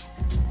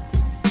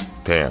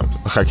 Damn.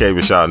 I can't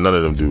even shout out none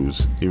of them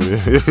dudes.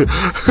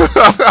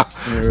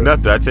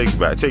 Nothing. I take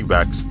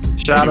backs.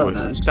 Shout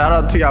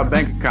out to y'all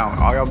bank account.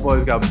 All y'all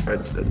boys got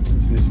bread.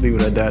 Just leave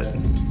it at that.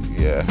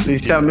 Yeah. At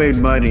least y'all made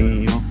money,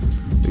 you know.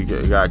 You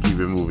gotta keep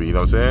it moving, you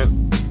know what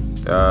I'm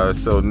saying?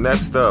 So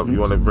next up, you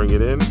wanna bring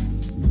it in?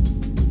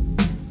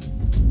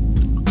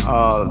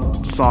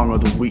 Song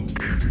of the week.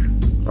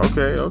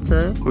 Okay.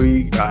 Who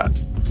you got?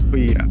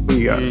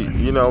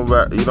 You know,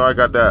 I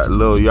got that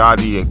Lil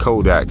Yachty and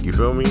Kodak, you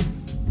feel me?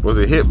 Was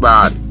it Hit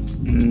Body?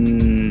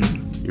 You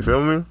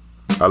feel me?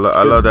 I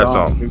love that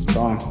song. Good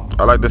song.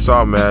 I like the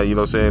song, man. You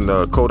know what I'm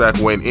saying? Kodak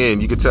went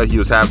in. You could tell he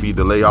was happy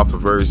to lay off a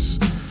verse.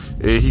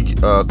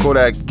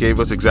 Kodak gave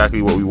us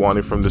exactly what we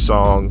wanted from the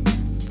song.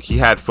 He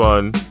had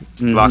fun,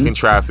 blocking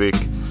traffic.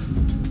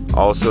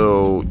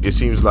 Also, it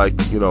seems like,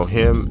 you know,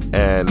 him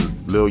and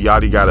Lil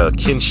Yachty got a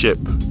kinship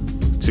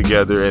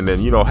together, and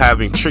then, you know,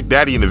 having Trick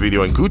Daddy in the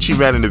video and Gucci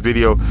Mane in the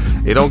video,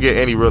 it don't get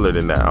any realer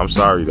than that. I'm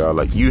sorry, dog.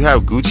 Like, you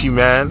have Gucci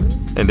Mane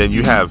and then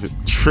you have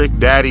Trick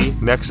Daddy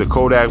next to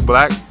Kodak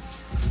Black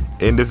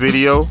in the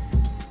video.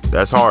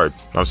 That's hard.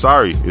 I'm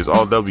sorry. It's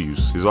all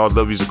W's. It's all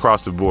W's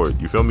across the board.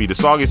 You feel me? The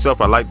song itself,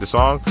 I like the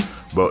song,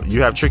 but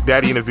you have Trick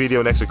Daddy in the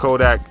video next to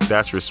Kodak.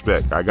 That's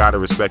respect. I gotta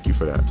respect you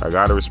for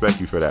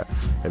that.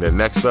 And then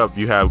next up,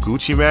 you have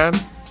Gucci Mane.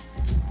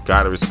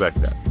 Gotta respect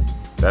that.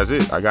 That's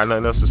it. I got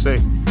nothing else to say.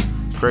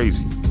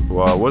 Crazy.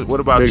 Well, what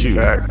about Big you?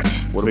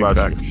 Facts. What Big about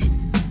facts. you?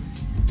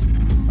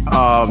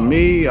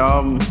 Me,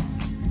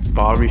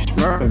 Bobby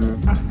Shmurda.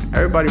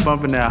 Everybody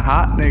bumping that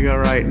hot nigga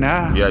right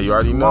now. Yeah, you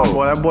already know.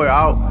 Boy, that boy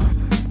out.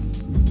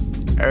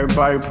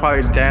 Everybody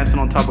probably dancing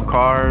on top of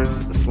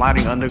cars,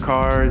 sliding under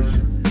cars.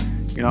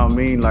 You know what I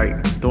mean?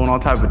 Like doing all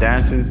type of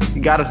dances.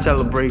 You gotta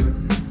celebrate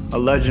a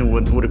legend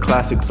with a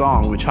classic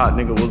song, which Hot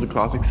Nigga was a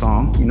classic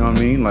song. You know what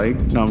I mean? Like,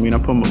 you know what I mean? I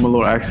put my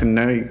little accent in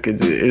there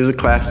because it is a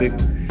classic.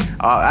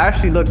 I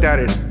actually looked at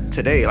it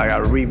today. Like, I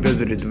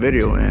revisited the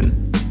video, and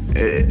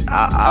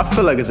I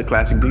feel like it's a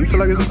classic. Do you feel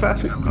like it's a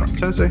classic,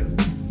 Sensei?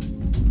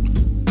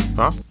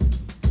 Huh?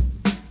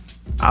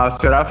 I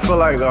said I feel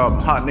like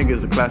Hot Nigga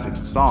is a classic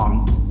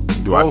song.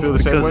 Do I feel the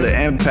same way? Because of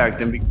the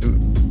impact and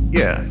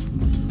yeah.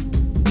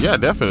 Yeah,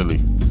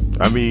 definitely.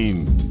 I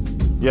mean,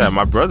 yeah,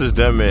 my brothers,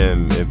 them,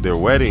 and their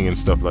wedding and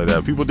stuff like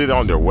that. People did it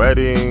on their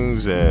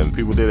weddings, and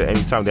people did it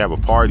anytime they have a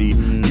party.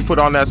 You put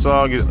on that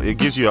song, it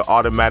gives you an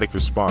automatic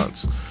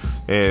response.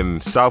 In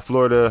South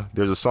Florida,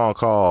 there's a song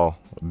called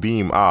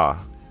Beam Ah.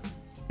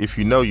 If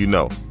you know, you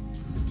know.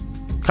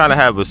 Kind of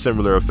have a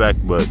similar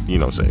effect, but you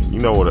know what I'm saying. You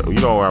know where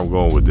I'm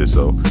going with this.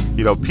 So,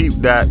 you know, peep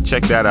that,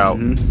 check that out.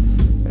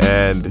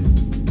 And you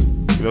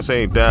know what I'm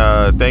saying?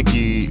 Thank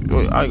you.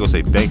 I ain't gonna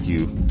say thank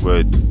you,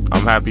 but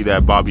I'm happy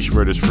that Bobby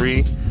Shmurda's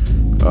free.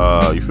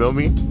 You feel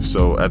me?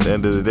 So at the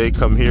end of the day,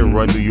 come here,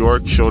 run New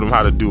York, show them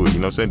how to do it. You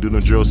know what I'm saying? Do them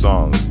drill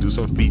songs, do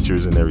some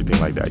features and everything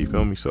like that. You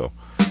feel me? So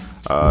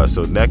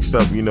next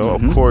up, you know,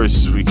 of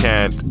course, we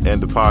can't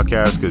end the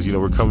podcast because, you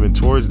know, we're coming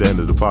towards the end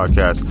of the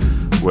podcast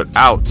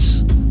without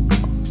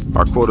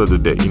our quote of the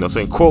day. You know what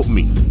I'm saying? Quote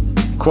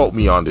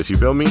me on this. You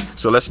feel me?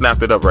 So let's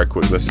snap it up right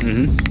quick.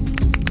 You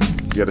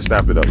gotta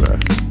snap it up, man.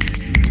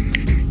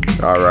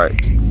 All right.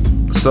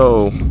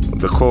 So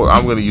the quote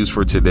I'm gonna use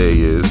for today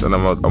is, and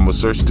I'm gonna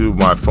search through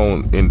my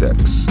phone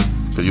index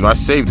because, you know, I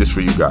saved this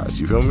for you guys.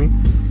 You feel me?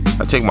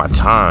 I take my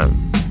time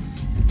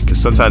because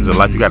sometimes in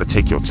life you gotta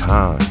take your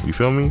time. You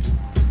feel me?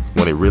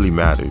 When it really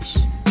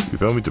matters. You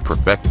feel me? To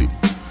perfect it.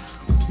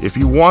 If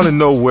you want to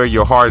know where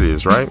your heart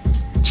is, right,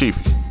 Chief?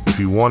 If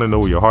you want to know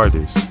where your heart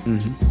is,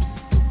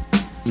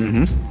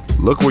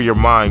 look where your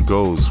mind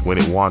goes when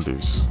it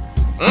wanders.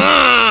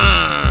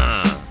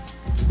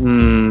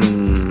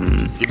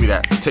 Give me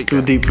that. Take Too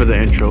that. deep for the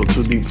intro.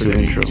 Too deep for the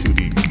intro. Too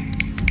deep.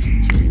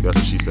 That's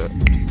what she said.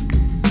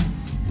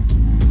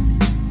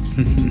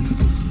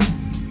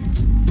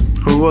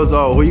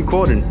 Who you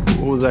quoting?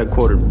 Who was that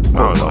quoted?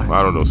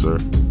 I don't know, sir.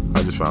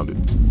 I just found it.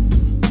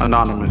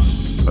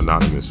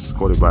 Anonymous.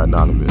 Quoted by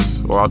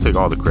Anonymous. Or I'll take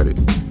all the credit.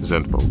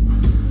 Zenfo.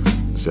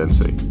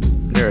 Sensei.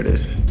 There it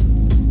is.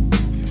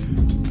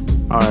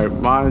 Alright,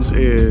 mine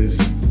is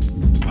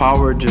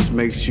power just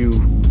makes you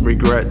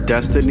regret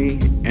destiny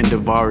and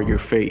devour your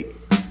fate.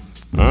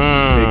 Big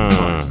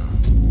Pun.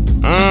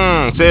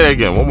 Say that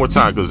again one more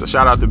time, because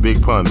shout out to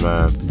Big Pun,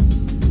 man.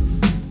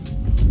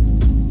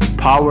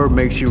 Power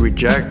makes you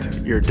reject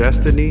your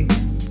destiny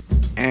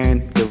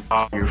and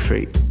devour your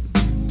fate.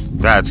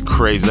 That's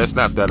crazy. Let's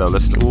snap that up.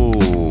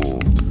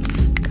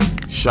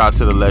 Shout out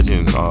to the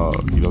legend. You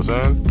know what I'm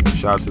saying?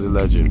 Shout out to the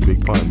legend,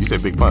 Big Pun. You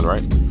said Big Pun,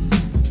 right?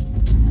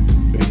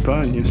 Big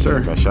Pun, yes sir.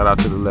 Man, shout out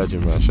to the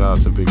legend, man. Shout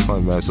out to Big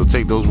Pun, man. So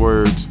take those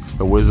words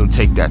of wisdom.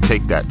 Take that.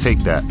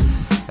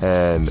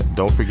 And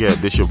don't forget,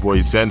 this your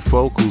boy Zen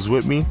Folk, who's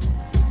with me.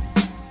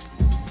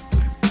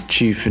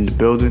 Chief in the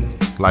building.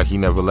 Like he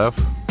never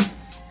left.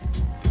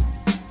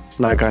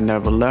 Like I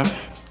never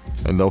left.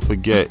 And don't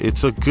forget,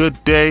 it's a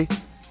good day.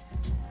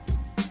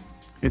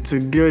 It's a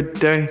good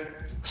day.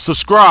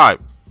 Subscribe.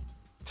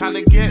 Time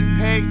to get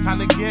paid.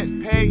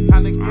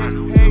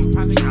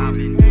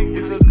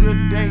 It's a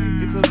good day.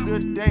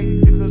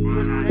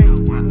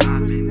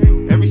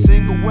 Every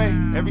single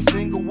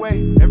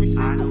way. It's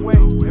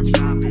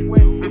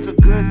a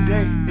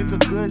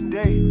good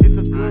day.